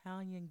the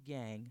Italian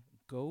gang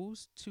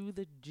goes to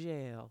the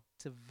jail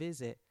to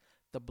visit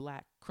the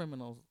black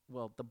criminals,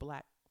 the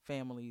black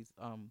families,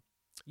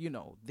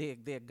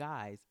 their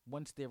guys.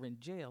 Once they're in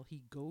jail,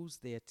 he goes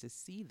there to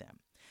see them.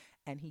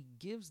 And he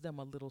gives them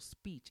a little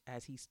speech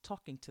as he's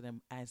talking to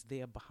them as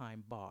they're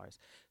behind bars.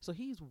 So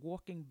he's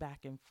walking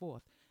back and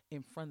forth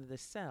in front of the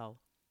cell,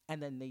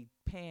 and then they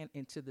pan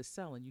into the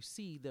cell, and you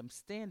see them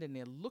standing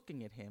there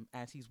looking at him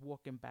as he's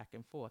walking back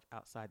and forth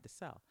outside the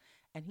cell.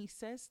 And he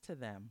says to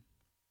them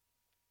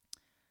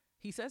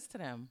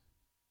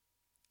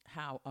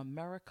how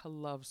America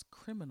loves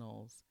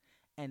criminals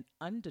and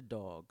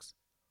underdogs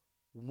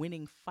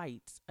winning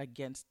fights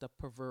against the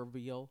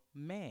proverbial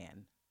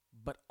man,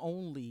 but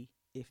only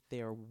if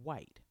they're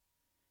white.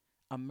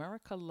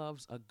 America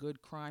loves a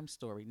good crime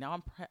story. Now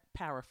I'm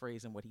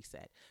paraphrasing what he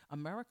said.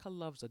 America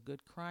loves a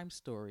good crime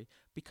story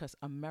because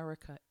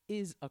America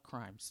is a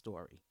crime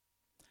story.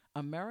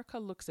 America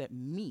looks at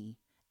me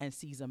and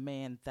sees a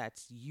man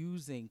that's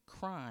using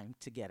crime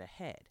to get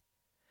ahead,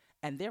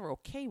 and they're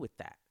okay with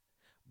that.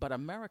 But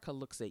America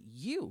looks at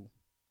you,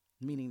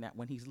 meaning that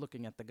when he's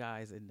looking at the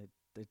guys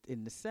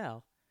in the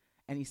cell,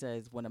 and he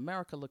says, when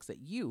America looks at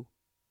you,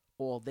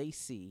 all they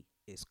see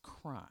is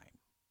crime.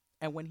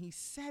 And when he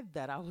said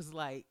that, I was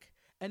like,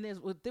 and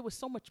there was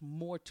so much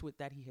more to it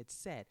that he had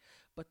said,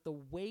 but the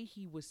way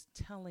he was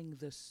telling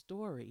the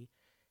story,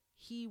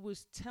 he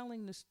was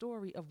telling the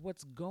story of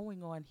what's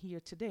going on here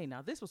today.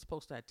 Now, this was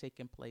supposed to have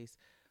taken place.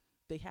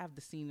 They have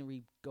the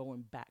scenery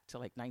going back to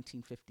like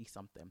 1950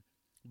 something,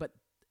 but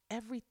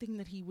everything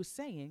that he was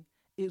saying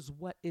is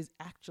what is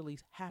actually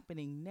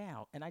happening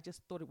now. And I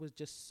just thought it was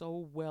just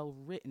so well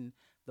written,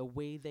 the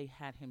way they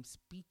had him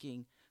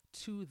speaking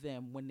to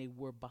them when they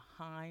were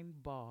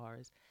behind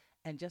bars,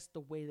 and just the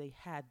way they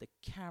had the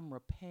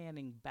camera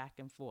panning back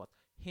and forth,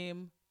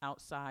 him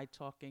outside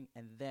talking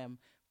and them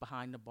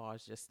behind the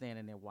bars just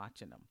standing there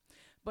watching them.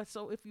 But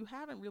so if you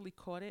haven't really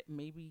caught it,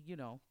 maybe,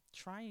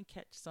 try and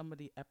catch some of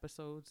the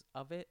episodes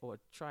of it, or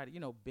try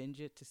to, binge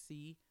it to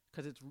see,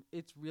 because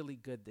it's really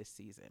good this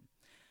season.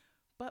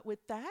 But with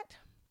that,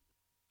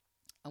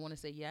 I want to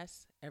say,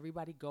 yes,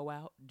 everybody go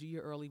out, do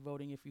your early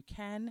voting if you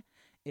can.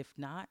 If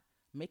not,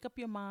 make up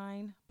your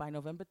mind by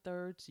November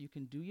 3rd so you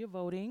can do your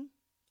voting.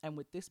 And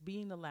with this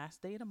being the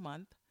last day of the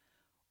month,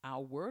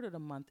 our word of the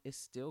month is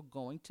still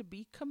going to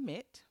be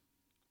commit.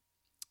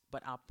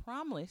 But our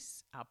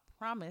promise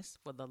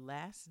for the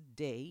last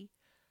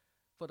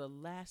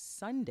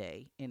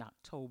Sunday in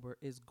October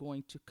is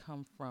going to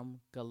come from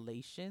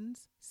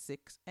Galatians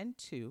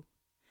 6:2.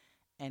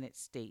 And it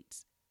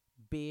states,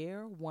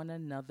 bear one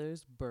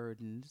another's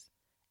burdens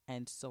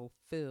and so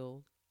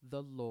fill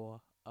the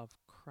law of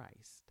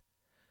Christ.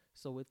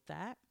 So with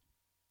that,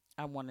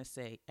 I want to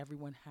say,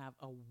 everyone have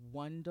a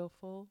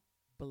wonderful,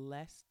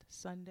 blessed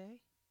Sunday.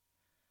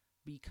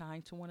 Be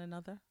kind to one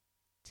another.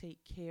 Take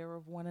care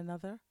of one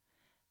another.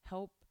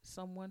 Help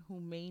someone who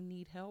may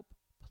need help.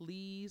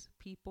 Please,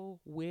 people,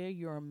 wear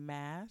your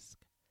mask.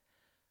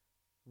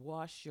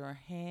 Wash your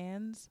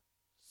hands.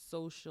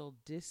 Social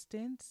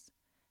distance.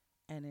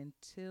 And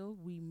until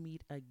we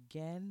meet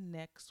again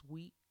next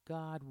week,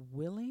 God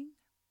willing,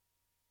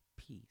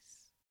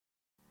 peace.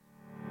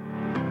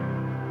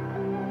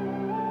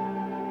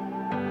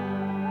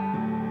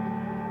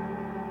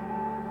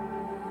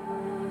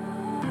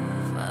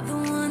 For the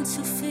ones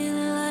who feel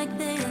like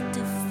they're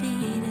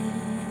defeated,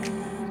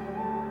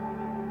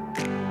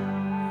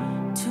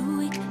 too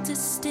weak to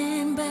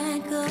stand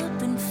back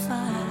up and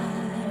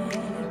fight.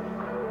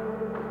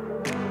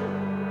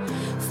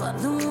 For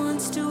the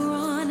ones still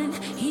running,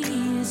 he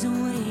is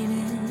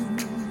waiting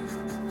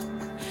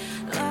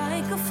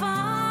like a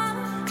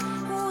fire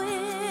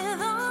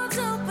with arms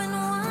open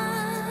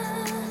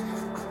wide.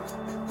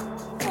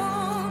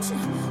 Won't you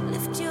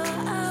lift your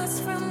eyes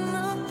from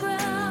the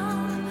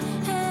ground?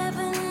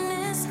 Heaven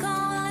is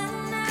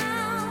calling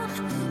out.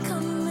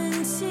 Come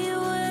and see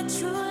where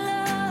true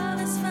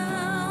love is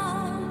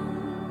found.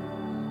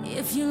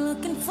 If you're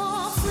looking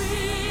for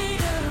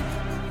freedom,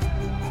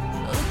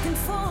 looking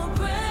for a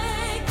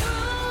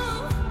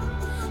breakthrough,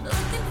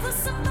 looking for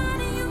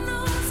somebody who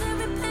knows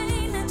every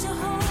pain that you're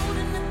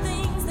holding, the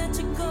things that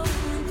you're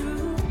going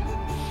through.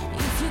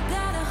 If you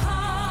got a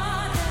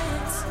heart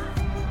that's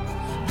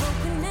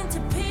broken into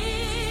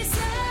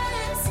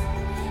pieces,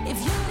 if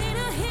you need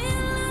a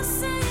healer,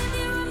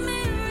 savior, a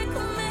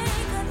miracle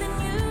maker, then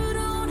you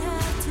don't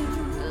have to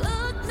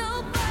look no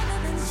further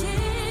than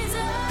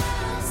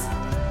Jesus.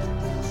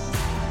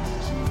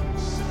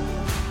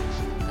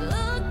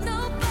 Look no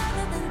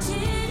further than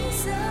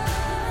Jesus.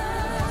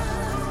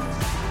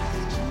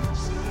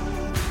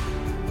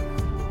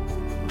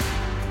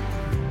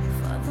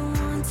 For the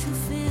ones who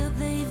feel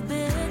they've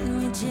been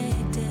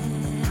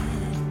rejected,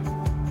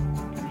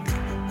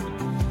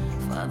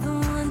 for the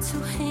ones who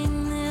hang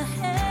their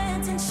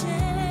heads in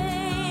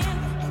shame,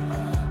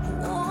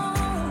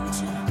 won't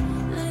you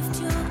lift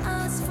your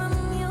eyes from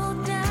your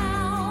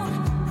down?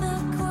 The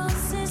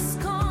cross is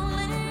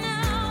calling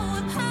now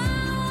with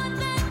power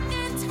that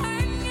can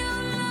turn your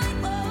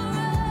life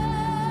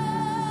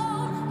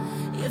around.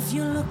 If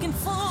you're looking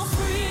for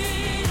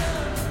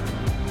freedom,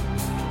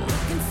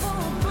 looking for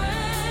a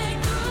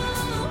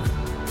breakthrough,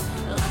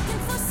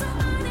 looking for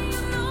somebody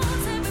who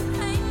knows every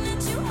pain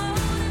that you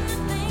hold and the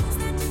things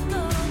that you're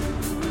going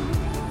through.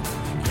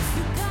 If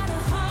you got a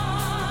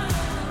heart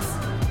that's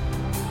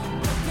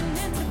broken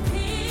into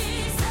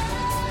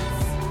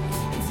pieces,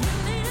 if you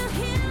need a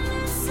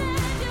healer,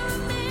 savior, a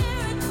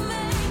miracle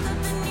maker,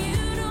 then you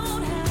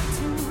don't have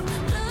to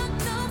look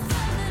no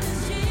further than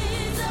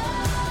Jesus.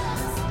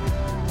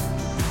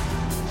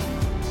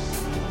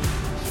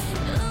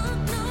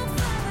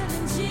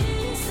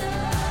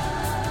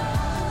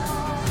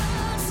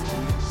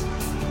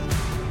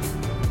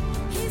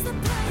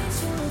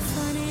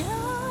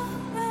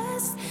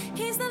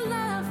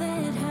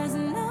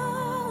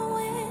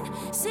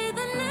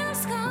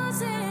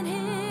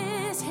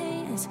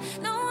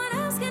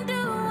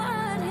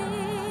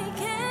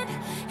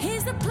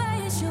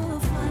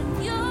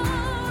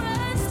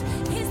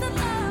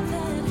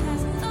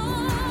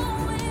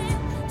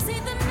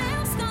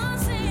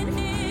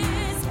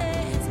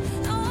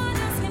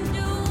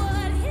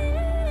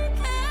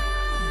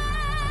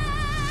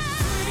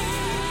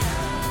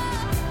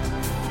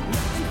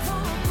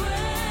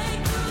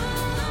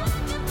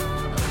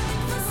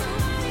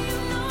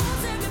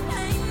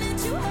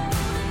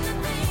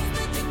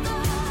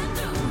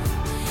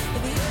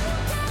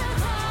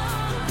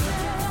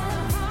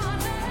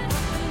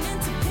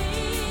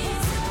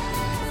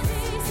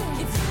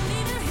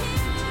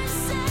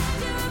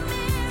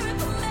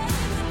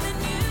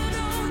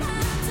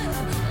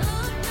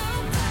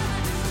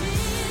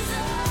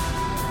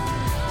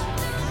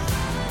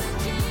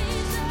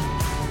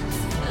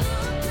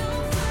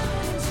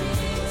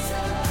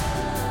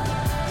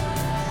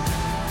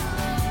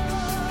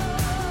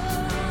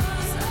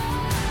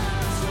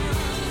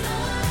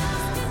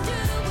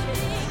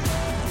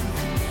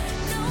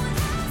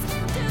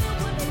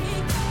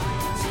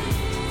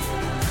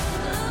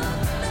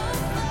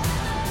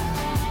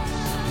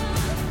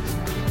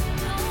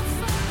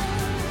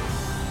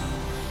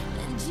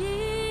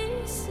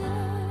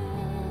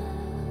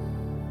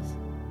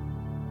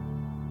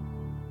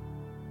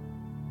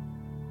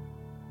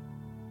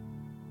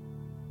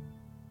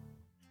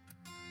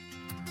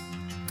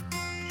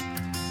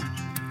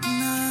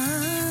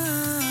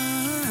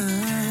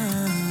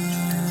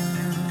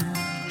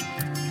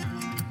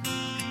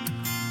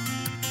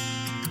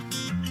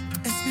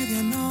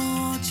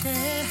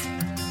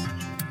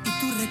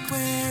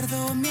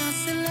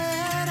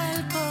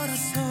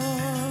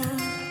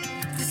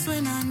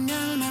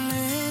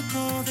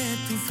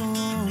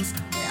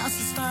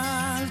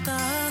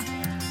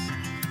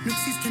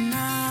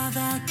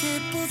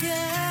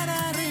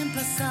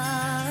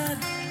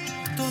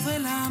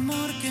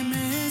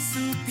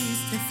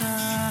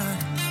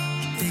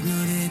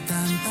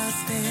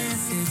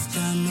 veces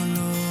ya no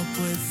lo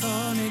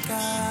puedo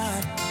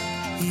negar.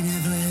 Y me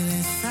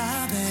duele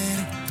saber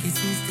que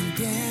hiciste el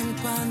bien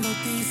cuando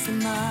te hice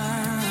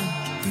mal.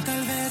 Y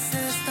tal vez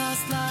estas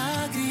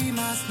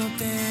lágrimas no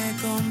te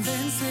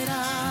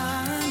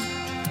convencerán,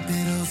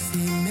 pero si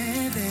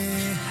me dejas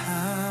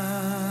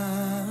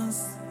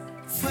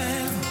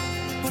fuego,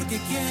 porque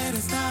quiero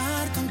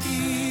estar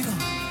contigo.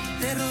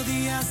 De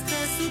rodillas te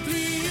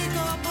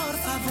suplico, por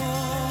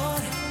favor,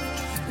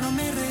 no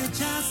me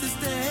rechaces,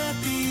 te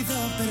pido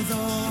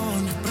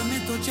perdón.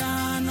 Prometo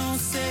ya no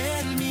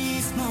ser el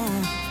mismo,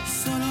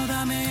 solo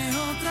dame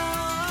otra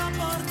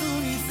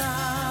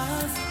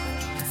oportunidad.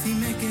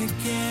 Dime que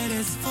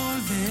quieres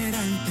volver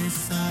a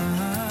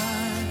empezar.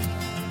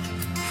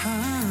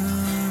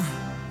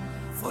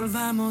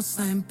 Volvamos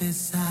a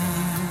empezar.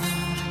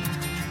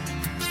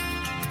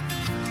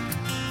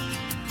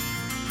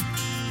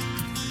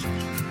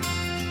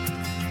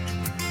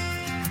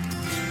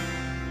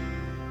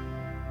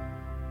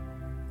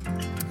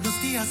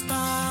 Los días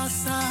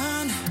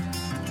pasan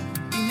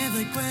y me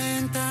doy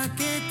cuenta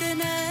que te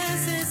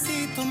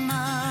necesito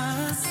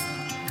más.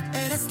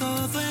 Eres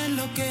todo en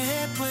lo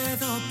que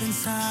puedo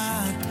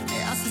pensar.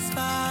 Me haces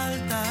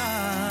falta.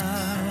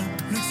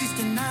 No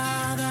existe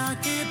nada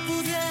que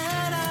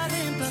pudiera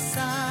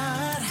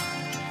reemplazar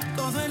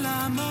todo el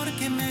amor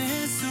que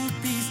me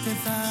supiste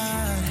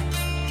dar.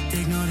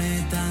 Te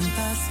ignoré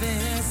tantas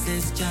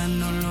veces, ya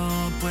no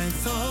lo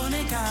puedo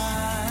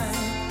negar.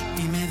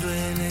 Y me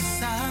duele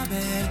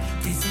saber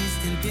que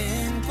hiciste el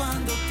bien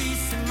cuando te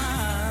hice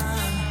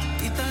mal.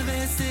 Y tal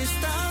vez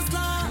estas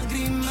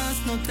lágrimas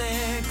no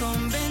te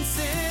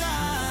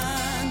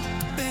convencerán,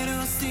 pero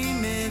si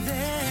me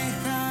dejas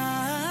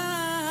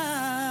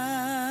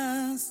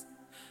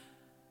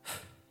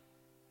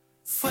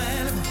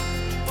fuego,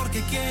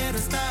 porque quiero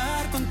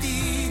estar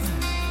contigo.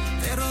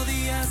 De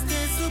rodillas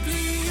te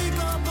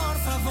suplico, por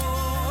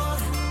favor,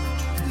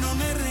 no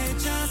me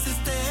rechaces,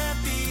 te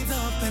pido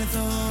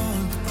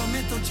perdón.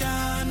 Prometo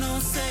ya no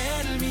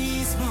ser el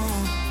mismo,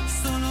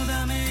 solo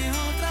dame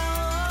otra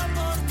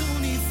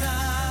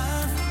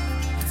oportunidad.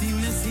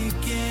 Dime si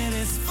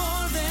quieres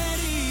volver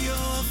y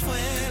yo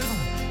vuelvo,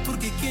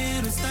 porque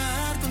quiero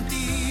estar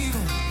contigo.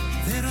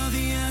 De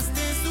rodillas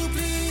te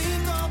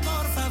suplico,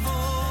 por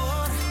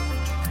favor,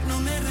 no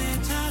me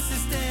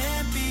rechaces, te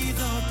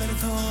pido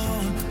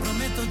perdón.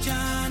 Prometo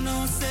ya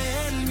no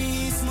ser el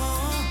mismo,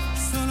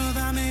 solo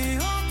dame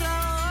otra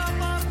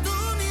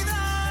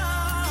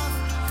oportunidad.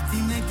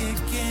 Dime que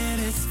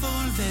quieres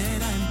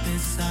volver a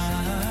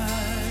empezar.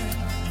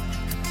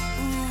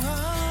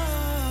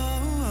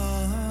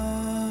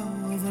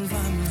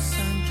 Volvamos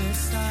a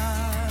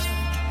empezar.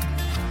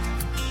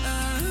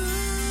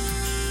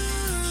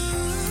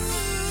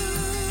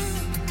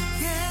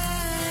 Yeah.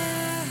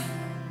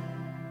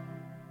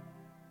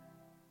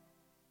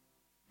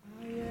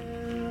 I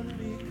am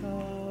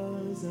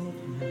because of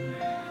you.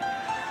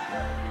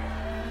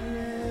 I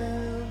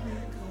am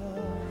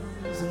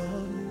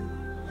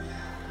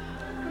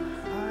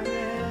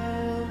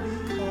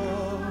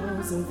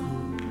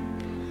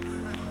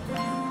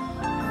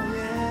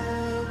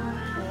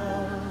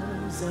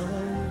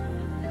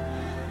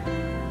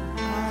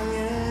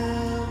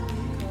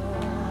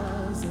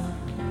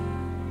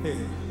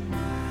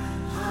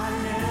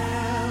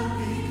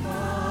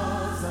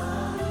because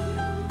of you.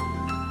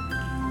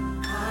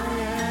 I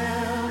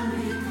am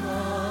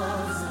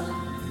because of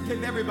you. Can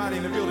everybody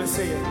in the building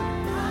say it?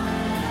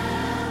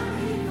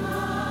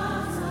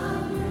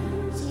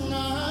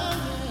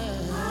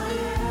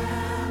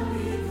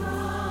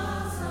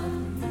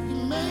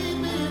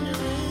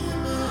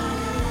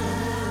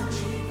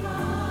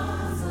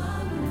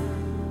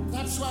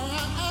 That's why I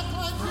act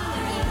like you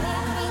and I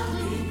walk like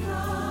you.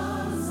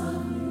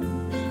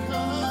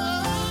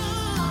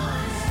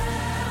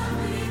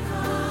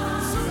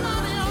 Because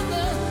somebody out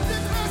there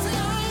declares I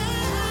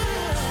am.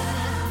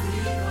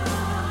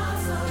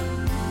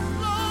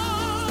 Lord,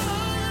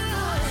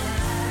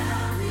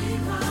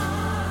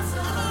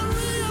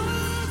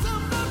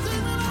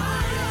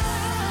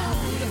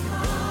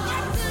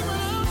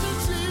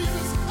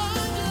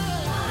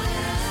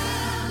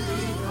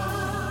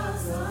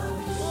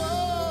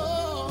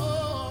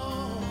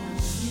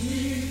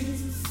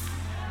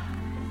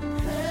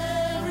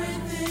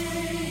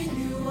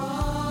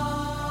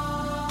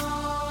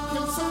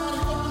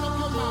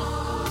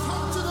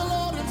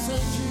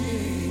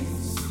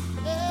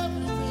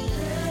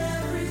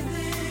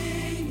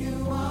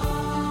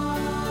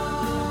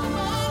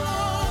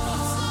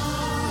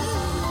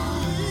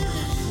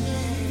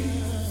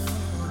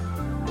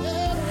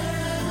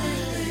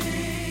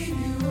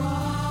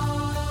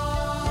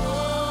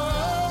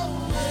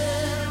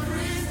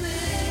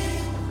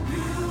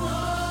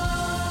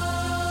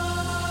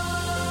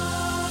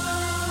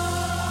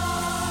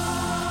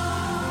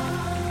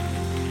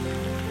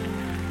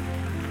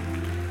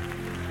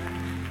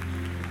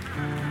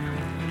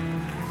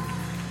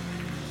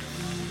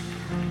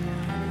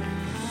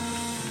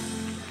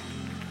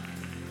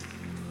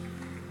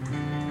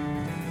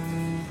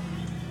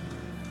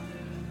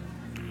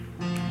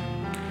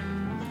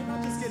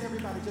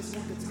 Everybody just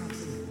one good time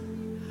sing it.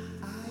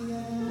 I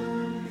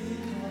am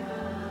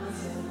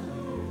because of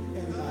you.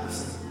 Everybody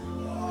sing it.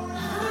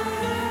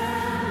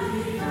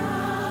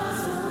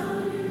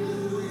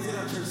 Sit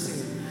up, church, sing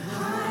it.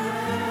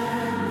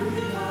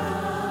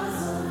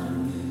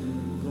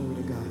 Glory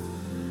to God.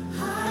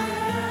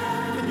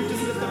 Can you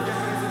just lift up your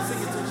hands and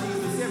sing it to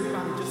Jesus?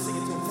 Everybody just sing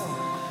it to him.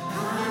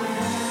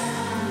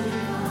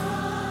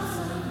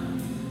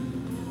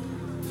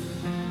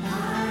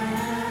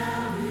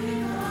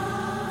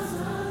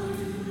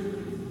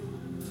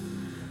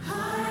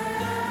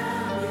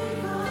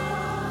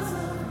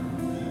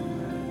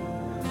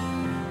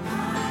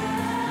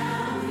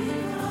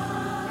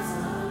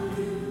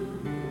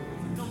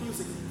 No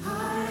music.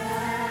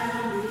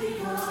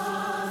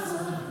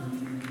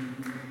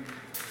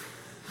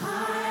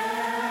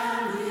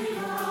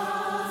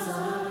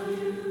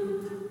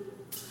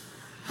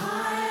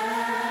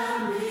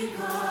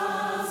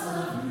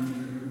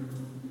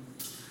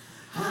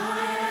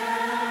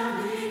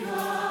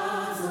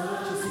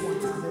 Just one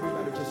time,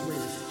 everybody just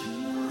raise it.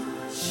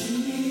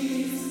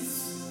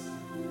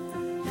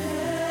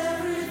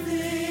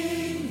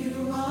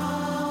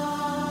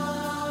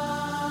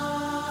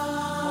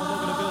 All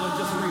over the building,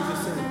 just raise it,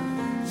 sing it.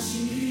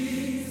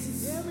 Jesus,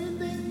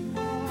 everything.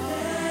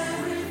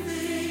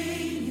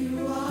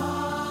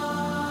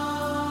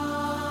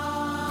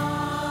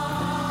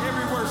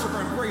 Every worshiper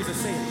and praise it,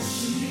 sing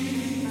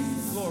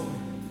it. Glory.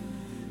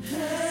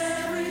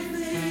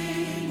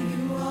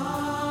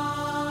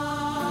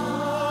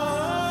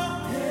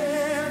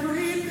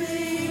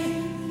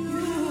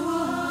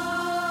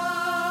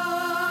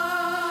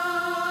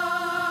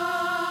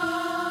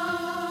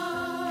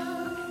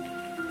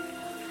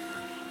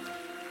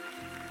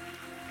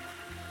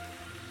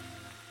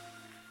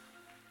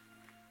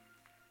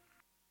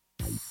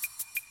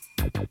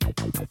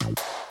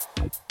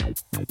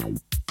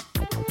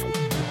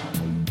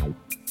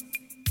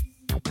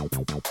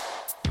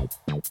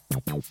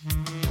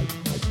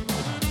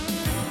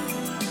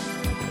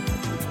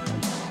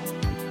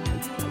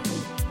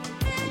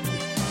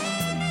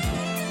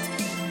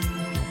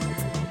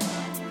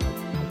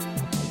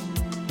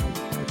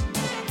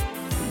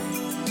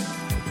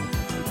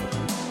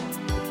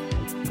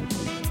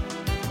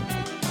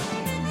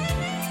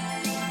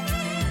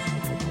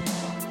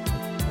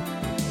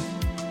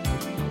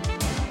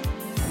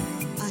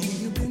 I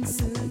hear you've been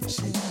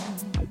searching,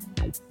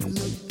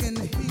 looking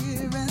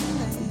here and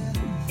there.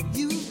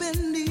 You've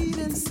been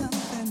needing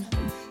something,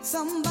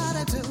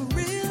 somebody to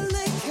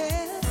really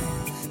care.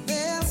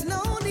 There's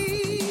no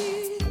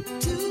need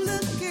to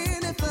look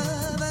any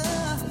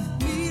further.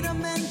 Meet a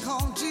man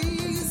called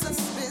Jesus.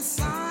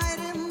 Beside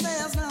him,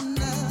 there's none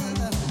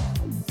other.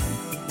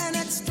 An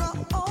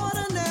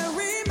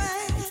extraordinary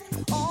man,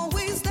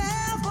 always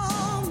there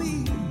for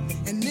me.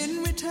 And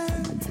in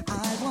return,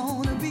 I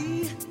wanna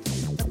be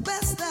the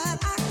best that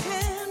I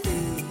can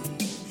be.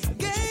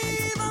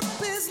 Gave up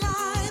his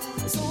life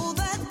so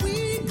that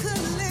we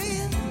could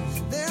live.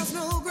 There's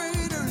no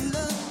greater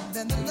love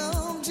than the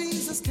love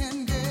Jesus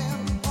can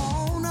give.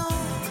 Oh no,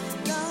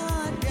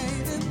 God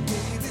gave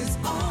his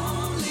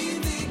only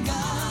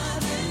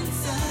begotten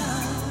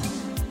Son.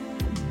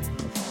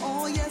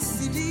 Oh yes,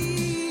 he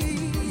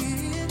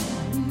did.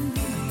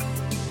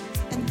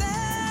 And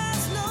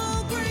there's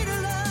no greater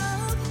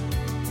love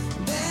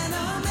than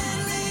a man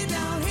lay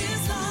down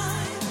his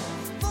life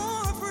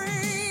for a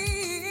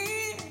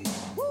friend.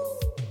 Woo.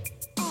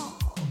 Oh,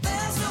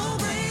 there's no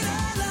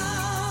greater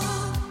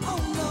love,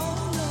 oh no,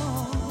 no,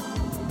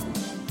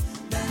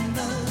 than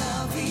the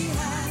love he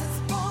has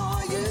for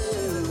you.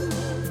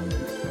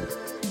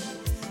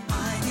 I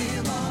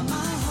give all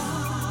my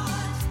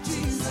heart,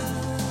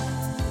 Jesus,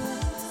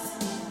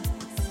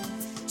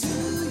 to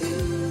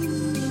you.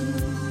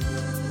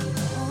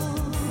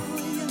 Oh,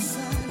 yes, I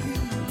do.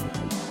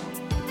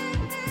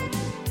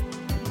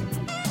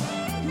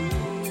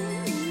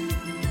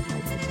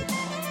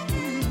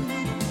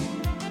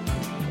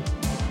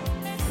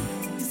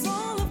 He's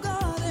all of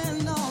God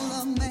and all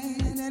of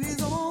man, and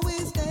he's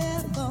always there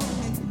for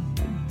me.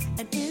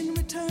 And in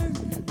return,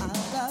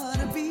 I've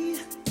gotta be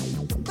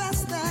the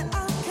best that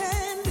I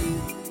can be.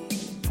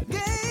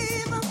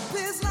 Gave up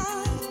his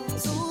life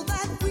so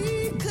that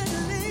we could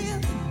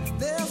live.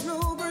 There's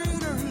no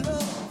greater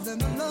love than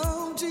the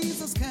love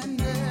Jesus can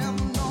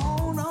give.